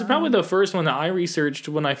fun. God. This is probably the first one that I researched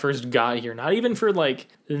when I first got here. Not even for like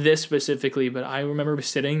this specifically, but I remember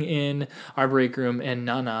sitting in our break room and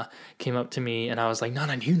Nana came up to me and I was like,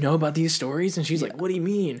 Nana, do you know about these stories? And she's like, what do you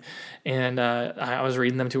mean? And I was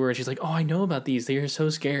reading them to her and she's like, oh, I know about these. They are so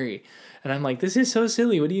scary. And I'm like, this is so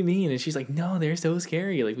silly. What do you mean? And she's like, no, they're so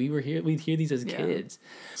scary. Like we'd hear these as kids.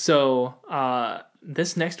 So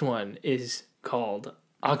this next one is called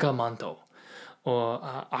Akamanto, or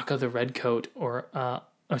Aka the Red Coat, or Aka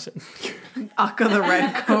the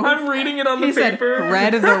Red Coat. I'm reading it on the paper. Said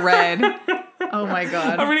Red the Red. Oh my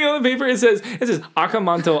god. I'm reading it on the paper. It says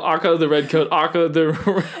Akamanto, Aka the Red Coat, Aka the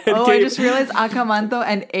Red Cape. I just realized Akamanto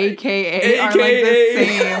and AKA are like the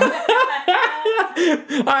same.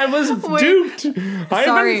 I was duped.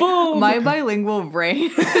 Sorry, my bilingual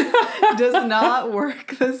brain does not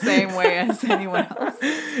work the same way as anyone else.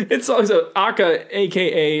 It's also Aka,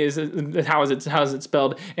 AKA is how is it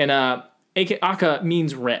spelled, and Aka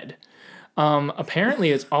means red.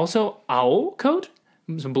 Apparently, it's also Ao coat.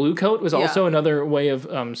 So blue coat was also another way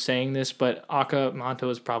of saying this, but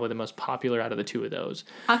Akamanto is probably the most popular out of the two of those.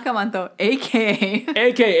 Akamanto,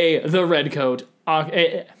 AKA the red coat.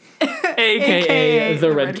 AKA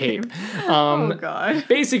the Red Cape. Oh, God.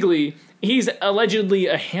 Basically, he's allegedly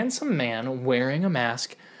a handsome man wearing a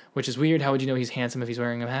mask, which is weird. How would you know he's handsome if he's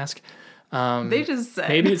wearing a mask? They just said.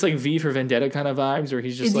 Maybe it's like V for Vendetta kind of vibes, or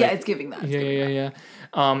he's just it's giving that. Yeah.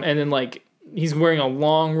 And then like he's wearing a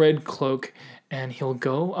long red cloak, and he'll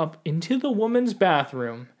go up into the woman's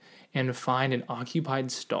bathroom and find an occupied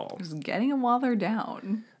stall. Just getting them while they're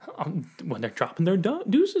down. When they're dropping their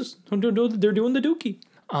deuces. They're doing the dookie.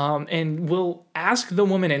 And we'll ask the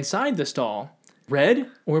woman inside the stall, red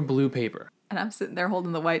or blue paper? And I'm sitting there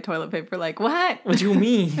holding the white toilet paper like, what? What do you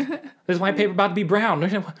mean? There's white paper about to be brown.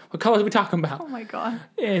 What color are we talking about? Oh my God.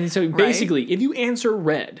 And so basically, if you answer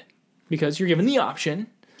red, because you're given the option,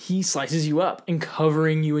 he slices you up and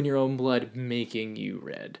covering you in your own blood, making you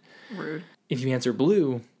red. Rude. If you answer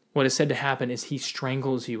blue, what is said to happen is he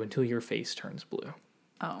strangles you until your face turns blue.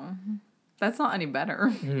 Oh, that's not any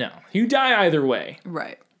better. No, you die either way.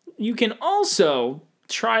 Right. You can also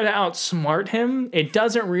try to outsmart him. It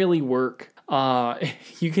doesn't really work.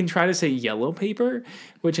 You can try to say yellow paper,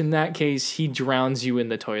 which in that case, he drowns you in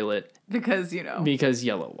the toilet. Because, you know. Because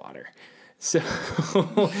yellow water. So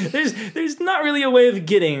there's not really a way of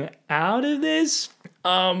getting out of this.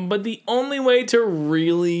 But the only way to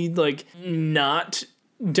really, like, not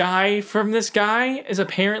die from this guy is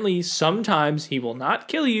apparently sometimes he will not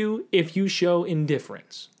kill you if you show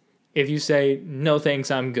indifference. If you say, no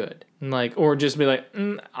thanks, I'm good. Like, or just be like,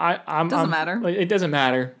 I'm doesn't matter. Like, it doesn't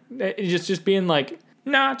matter. It's just being like,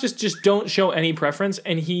 nah, just don't show any preference.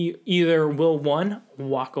 And he either will, one,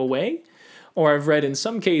 walk away, or I've read in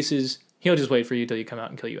some cases, he'll just wait for you till you come out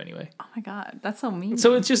and kill you anyway. Oh my God, that's so mean.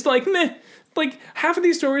 So it's just like, meh. Like, half of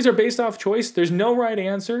these stories are based off choice. There's no right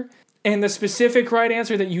answer. And the specific right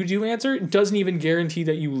answer that you do answer doesn't even guarantee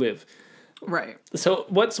that you live. Right. So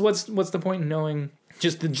what's the point in knowing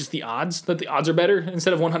just the odds? That the odds are better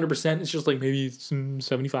instead of 100%. It's just like maybe some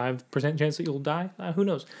 75% chance that you'll die. Who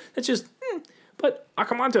knows? It's just. But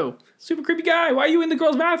Akamoto, super creepy guy. Why are you in the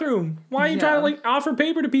girl's bathroom? Why are you trying to like offer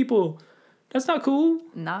paper to people? That's not cool.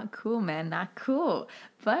 Not cool, man. Not cool.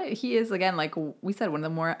 But he is, again, like we said, one of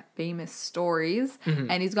the more famous stories.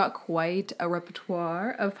 Mm-hmm. And he's got quite a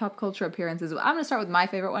repertoire of pop culture appearances. I'm going to start with my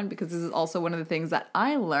favorite one because this is also one of the things that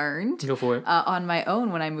I learned Go for it. On my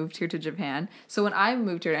own when I moved here to Japan. So when I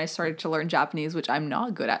moved here and I started to learn Japanese, which I'm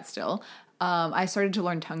not good at still, I started to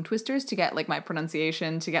learn tongue twisters to get like my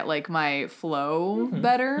pronunciation, to get like my flow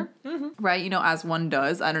better, right? You know, as one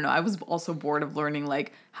does. I don't know. I was also bored of learning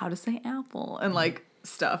like how to say apple and like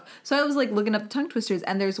stuff. So I was like looking up the tongue twisters,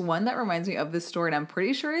 and there's one that reminds me of this story, and I'm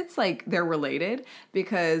pretty sure it's like they're related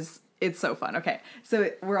because it's so fun. Okay, so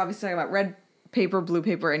we're obviously talking about red paper, blue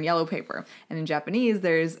paper, and yellow paper. And in Japanese,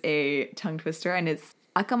 there's a tongue twister, and it's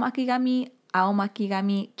akamakigami,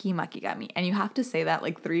 aomakigami, kimakigami. And you have to say that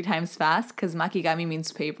like 3 times fast because makigami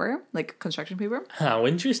means paper, like construction paper. How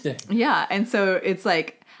interesting. Yeah, and so it's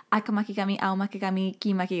like akamakigami, aomakigami,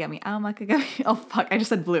 kimakigami, aomakigami. Oh, fuck, I just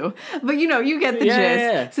said blue. But you know, you get the gist.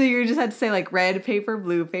 Yeah. So you just had to say like red paper,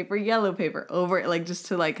 blue paper, yellow paper over, like just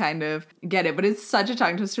to like kind of get it. But it's such a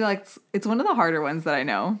tongue twister. Like it's one of the harder ones that I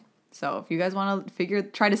know. So if you guys want to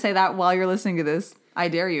try to say that while you're listening to this, I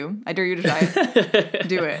dare you. I dare you to try it.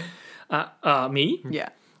 Do it. Me? Yeah.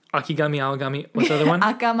 Akigami, aogami. What's the other one?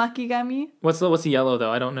 Akamakigami. What's the yellow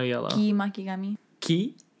though? I don't know yellow. Kimakigami.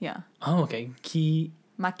 Ki? Yeah. Oh, okay. Ki.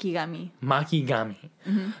 Makigami. Makigami.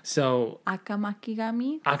 Mm-hmm. So.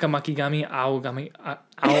 Akamakigami. Akamakigami, aogami,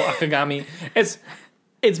 akagami.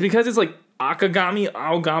 It's because it's like akagami,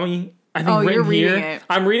 aogami. I think you're reading it.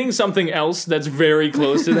 I'm reading something else that's very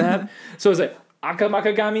close to that. So it's like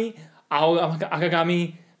akamakagami,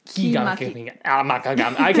 akagami,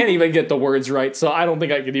 kimakigami. I can't even get the words right, so I don't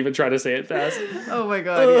think I could even try to say it fast. Oh my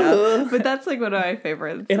god, yeah. But that's like one of my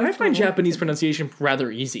favorites. And I find Japanese pronunciation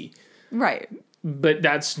rather easy. Right. But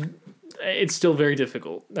it's still very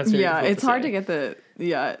difficult. That's very difficult it's hard to get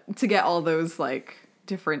to get all those like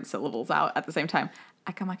different syllables out at the same time.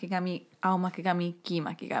 Akamakigami, aomakigami,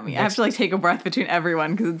 kimakigami. I have to like take a breath between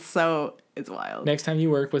everyone because it's wild. Next time you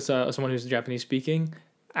work with someone who's Japanese speaking,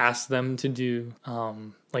 ask them to do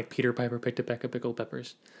like Peter Piper picked a peck of pickled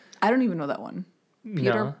peppers. I don't even know that one.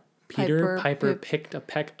 Peter Piper picked a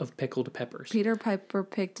peck of pickled peppers. Peter Piper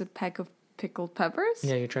picked a peck of pickled peppers?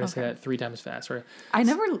 Yeah, you try to say that 3 times fast. Or I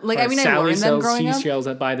never I learned them growing up. Sally sells seashells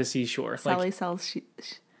by the seashore. Sally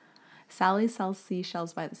sells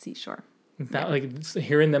seashells by the seashore. That, like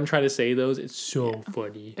hearing them try to say those, it's so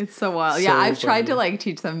funny. It's so wild. Yeah, I've tried to like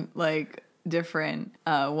teach them like different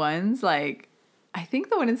ones. Like I think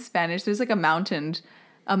the one in Spanish, there's like a mountain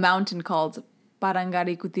called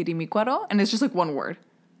Barangari Kutirimicuaro, and it's just like one word.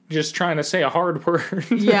 Just trying to say a hard word.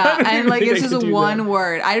 Yeah, and like it's just one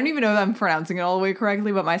word. I don't even know if I'm pronouncing it all the way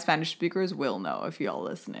correctly, but my Spanish speakers will know if y'all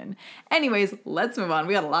listening. Anyways, let's move on.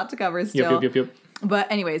 We got a lot to cover still. Yep.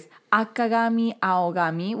 But anyways, akagami,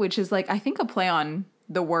 aogami, which is like I think a play on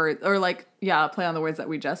the word, or like, yeah, play on the words that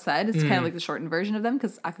we just said. It's kind of like the shortened version of them,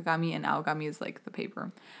 because Akagami and Aogami is like the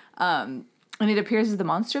paper. And it appears as the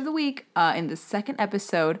monster of the week in the second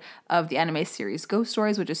episode of the anime series Ghost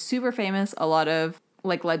Stories, which is super famous. A lot of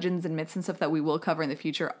like legends and myths and stuff that we will cover in the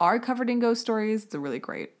future are covered in Ghost Stories. It's a really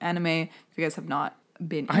great anime. If you guys have not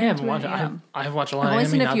been, I haven't watched it. I have watched a lot of I've anime.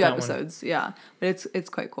 only seen a few not episodes, yeah, but it's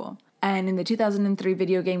quite cool. And in the 2003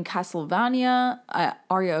 video game Castlevania,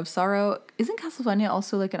 Aria of Sorrow, isn't Castlevania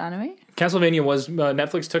also like an anime? Castlevania was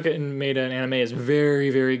Netflix took it and made an anime. It's very,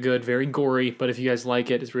 very good, very gory. But if you guys like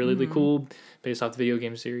it, it's really, really cool, based off the video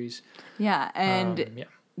game series. Yeah, and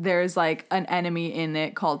there's like an enemy in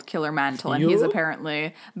it called Killer Mantle, and he's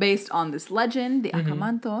apparently based on this legend, the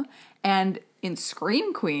Akamanto. And in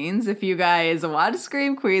Scream Queens, if you guys watch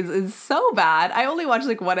Scream Queens, it's so bad. I only watched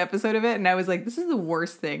like one episode of it, and I was like, this is the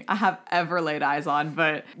worst thing I have ever laid eyes on.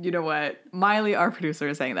 But you know what? Miley, our producer,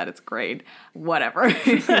 is saying that it's great. Whatever.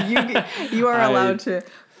 you are allowed to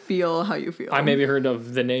feel how you feel. I maybe heard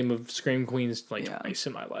of the name of Scream Queens like twice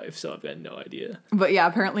in my life, so I've got no idea. But yeah,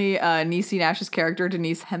 apparently Niecy Nash's character,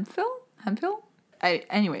 Denise Hemphill?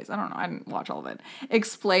 Anyways, I don't know. I didn't watch all of it.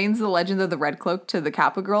 Explains the legend of the Red Cloak to the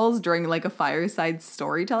Kappa girls during like a fireside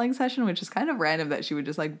storytelling session, which is kind of random that she would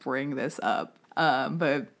just like bring this up.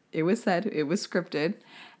 But it was said, it was scripted.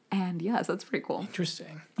 And yes, that's pretty cool.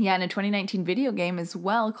 Interesting. Yeah, and a 2019 video game as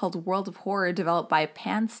well called World of Horror, developed by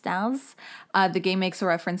Panstaz. The game makes a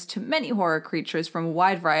reference to many horror creatures from a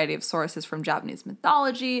wide variety of sources, from Japanese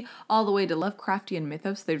mythology all the way to Lovecraftian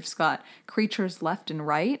mythos. They've just got creatures left and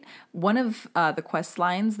right. One of the quest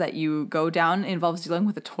lines that you go down involves dealing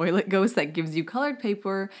with a toilet ghost that gives you colored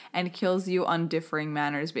paper and kills you on differing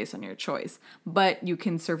manners based on your choice. But you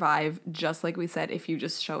can survive, just like we said, if you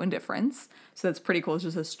just show indifference. So that's pretty cool. It's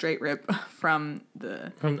just a straight rip from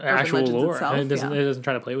the actual lore. Itself. It doesn't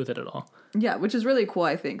try to play with it at all. Yeah, which is really cool.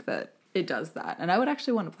 I think that it does that. And I would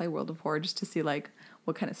actually want to play World of Horror just to see like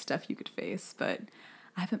what kind of stuff you could face. But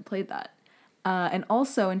I haven't played that. And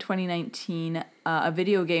also in 2019, a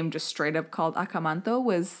video game just straight up called Akamanto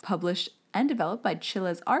was published and developed by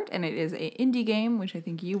Chilla's Art, and it is an indie game, which I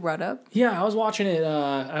think you brought up. Yeah, I was watching it.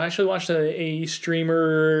 I actually watched a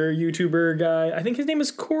streamer, YouTuber guy. I think his name is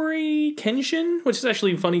Corey Kenshin, which is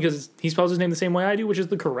actually funny because he spells his name the same way I do, which is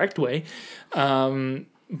the correct way.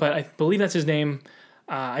 But I believe that's his name.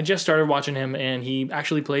 I just started watching him, and he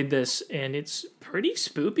actually played this, and it's pretty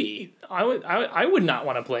spoopy. I would not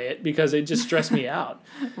want to play it because it just stressed me out.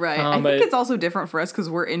 Right. I think it's also different for us because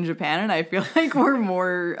we're in Japan, and I feel like we're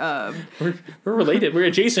more... we're related. We're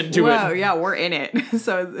adjacent to it. Yeah, we're in it.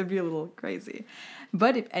 So it'd be a little crazy.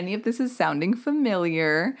 But if any of this is sounding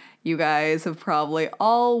familiar, you guys have probably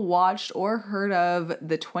all watched or heard of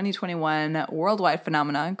the 2021 worldwide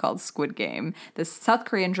phenomenon called Squid Game, this South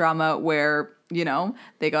Korean drama where, you know,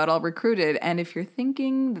 they got all recruited. And if you're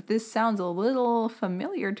thinking that this sounds a little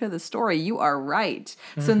familiar to the story, you are right.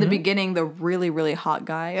 Mm-hmm. So in the beginning, the really, really hot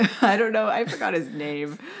guy, I don't know, I forgot his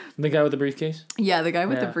name. The guy with the briefcase? Yeah, the guy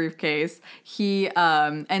with the briefcase. He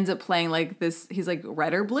ends up playing like this, he's like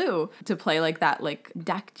red or blue, to play like that, like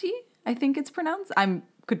dakji, I think it's pronounced.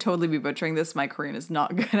 Could totally be butchering this. My Korean is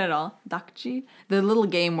not good at all. Dakji. The little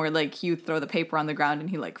game where like you throw the paper on the ground and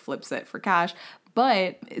he like flips it for cash.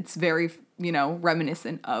 But it's very, you know,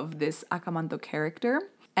 reminiscent of this Akamanto character.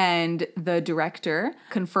 And the director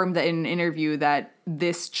confirmed that in an interview that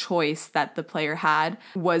this choice that the player had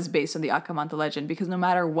was based on the Akamanto legend, because no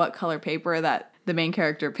matter what color paper that the main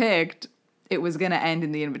character picked, it was going to end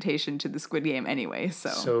in the invitation to the Squid Game anyway.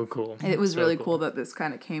 So cool. It was really cool that this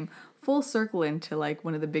kind of came full circle into like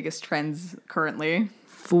one of the biggest trends currently.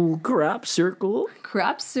 Full crop circle.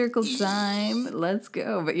 Crop circle time. Let's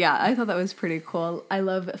go. But yeah, I thought that was pretty cool. I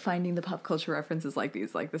love finding the pop culture references like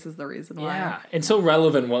these. Like, this is the reason why. Yeah, and so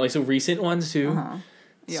relevant one, like so recent ones too.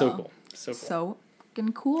 Yeah. So cool. So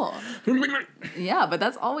fucking cool. Yeah, but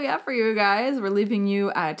that's all we have for you guys. We're leaving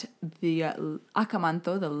you at the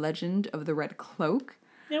Akamanto, the Legend of the Red Cloak.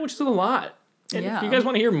 Yeah, which is a lot. And if you guys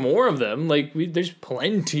want to hear more of them, like there's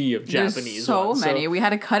plenty of Japanese ones. So many. We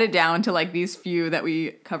had to cut it down to like these few that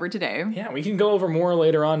we covered today. Yeah, we can go over more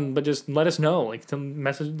later on, but just let us know. Like to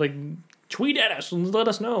message, like tweet at us and let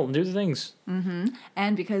us know. Do the things. Mm-hmm.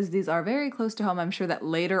 And because these are very close to home, I'm sure that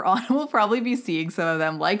later on we'll probably be seeing some of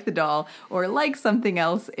them, like the doll or like something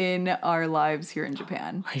else in our lives here in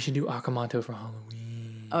Japan. I should do Akamanto for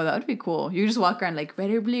Halloween. Oh, that would be cool. You just walk around like red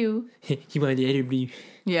or blue. He wanted the red or blue.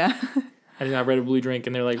 Yeah. I did not red or blue drink,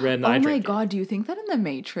 and they're like red, and I drink. Oh my god, do you think that in the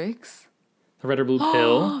Matrix? The red or blue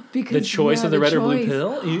pill? Because, the choice of the red or blue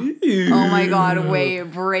pill? Ooh. Oh my god, wait,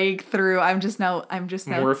 breakthrough. I'm just now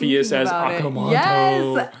Morpheus as about Akamanto.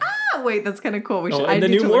 Yes! Wait, that's kind of cool. We should. Oh, I and the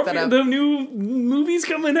need new to look that up. the new movies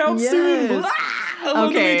coming out soon. Yes. I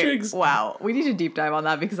love the Okay. Matrix. Wow. We need to deep dive on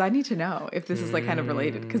that because I need to know if this is like kind of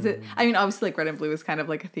related. Because I mean, obviously, like red and blue is kind of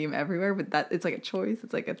like a theme everywhere, but that it's like a choice.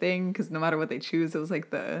 It's like a thing because no matter what they choose, it was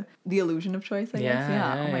like the illusion of choice. I guess.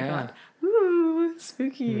 Yeah. Oh my god. Ooh,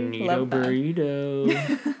 spooky. Burrito, Love that.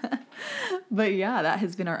 burrito. But yeah, that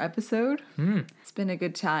has been our episode. It's been a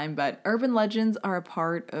good time, but urban legends are a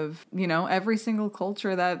part of, every single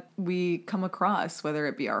culture that we come across, whether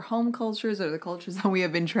it be our home cultures or the cultures that we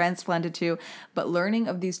have been transplanted to. But learning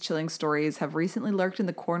of these chilling stories have recently lurked in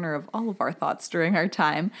the corner of all of our thoughts during our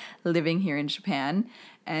time living here in Japan.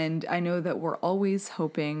 And I know that we're always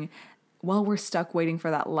hoping, while we're stuck waiting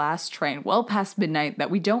for that last train, well past midnight, that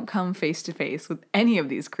we don't come face to face with any of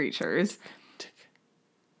these creatures. Tick,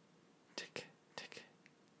 tick.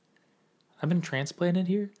 I've been transplanted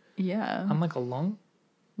here. Yeah. I'm like a lung.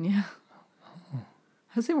 Yeah. I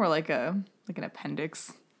was saying more like an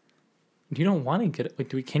appendix. You don't want to get it.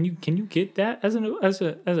 Like, can you get that as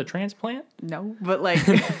a transplant? No, but like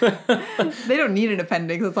they don't need an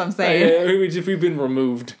appendix. That's what I'm saying. If we've been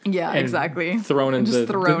removed. Yeah, and exactly. Thrown in Just the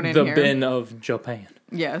thrown in the here. bin of Japan.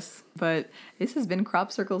 Yes, but this has been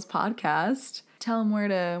Crop Circles podcast. Tell them where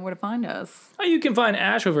to find us. You can find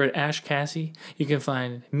Ash over at Ash Cassie. You can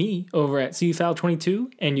find me over at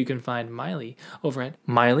CFoul22. And you can find Miley over at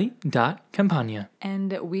Miley.Campagna.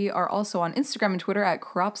 And we are also on Instagram and Twitter at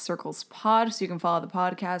Crop Circles Pod, so you can follow the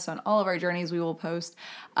podcast on all of our journeys. We will post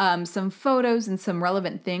some photos and some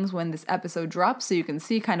relevant things when this episode drops, so you can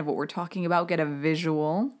see kind of what we're talking about, get a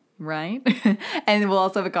visual, right? And we'll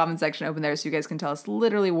also have a comment section open there, so you guys can tell us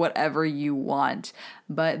literally whatever you want.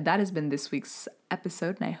 But that has been this week's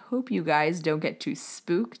episode, and I hope you guys don't get too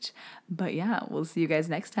spooked. But yeah, we'll see you guys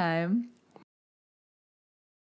next time.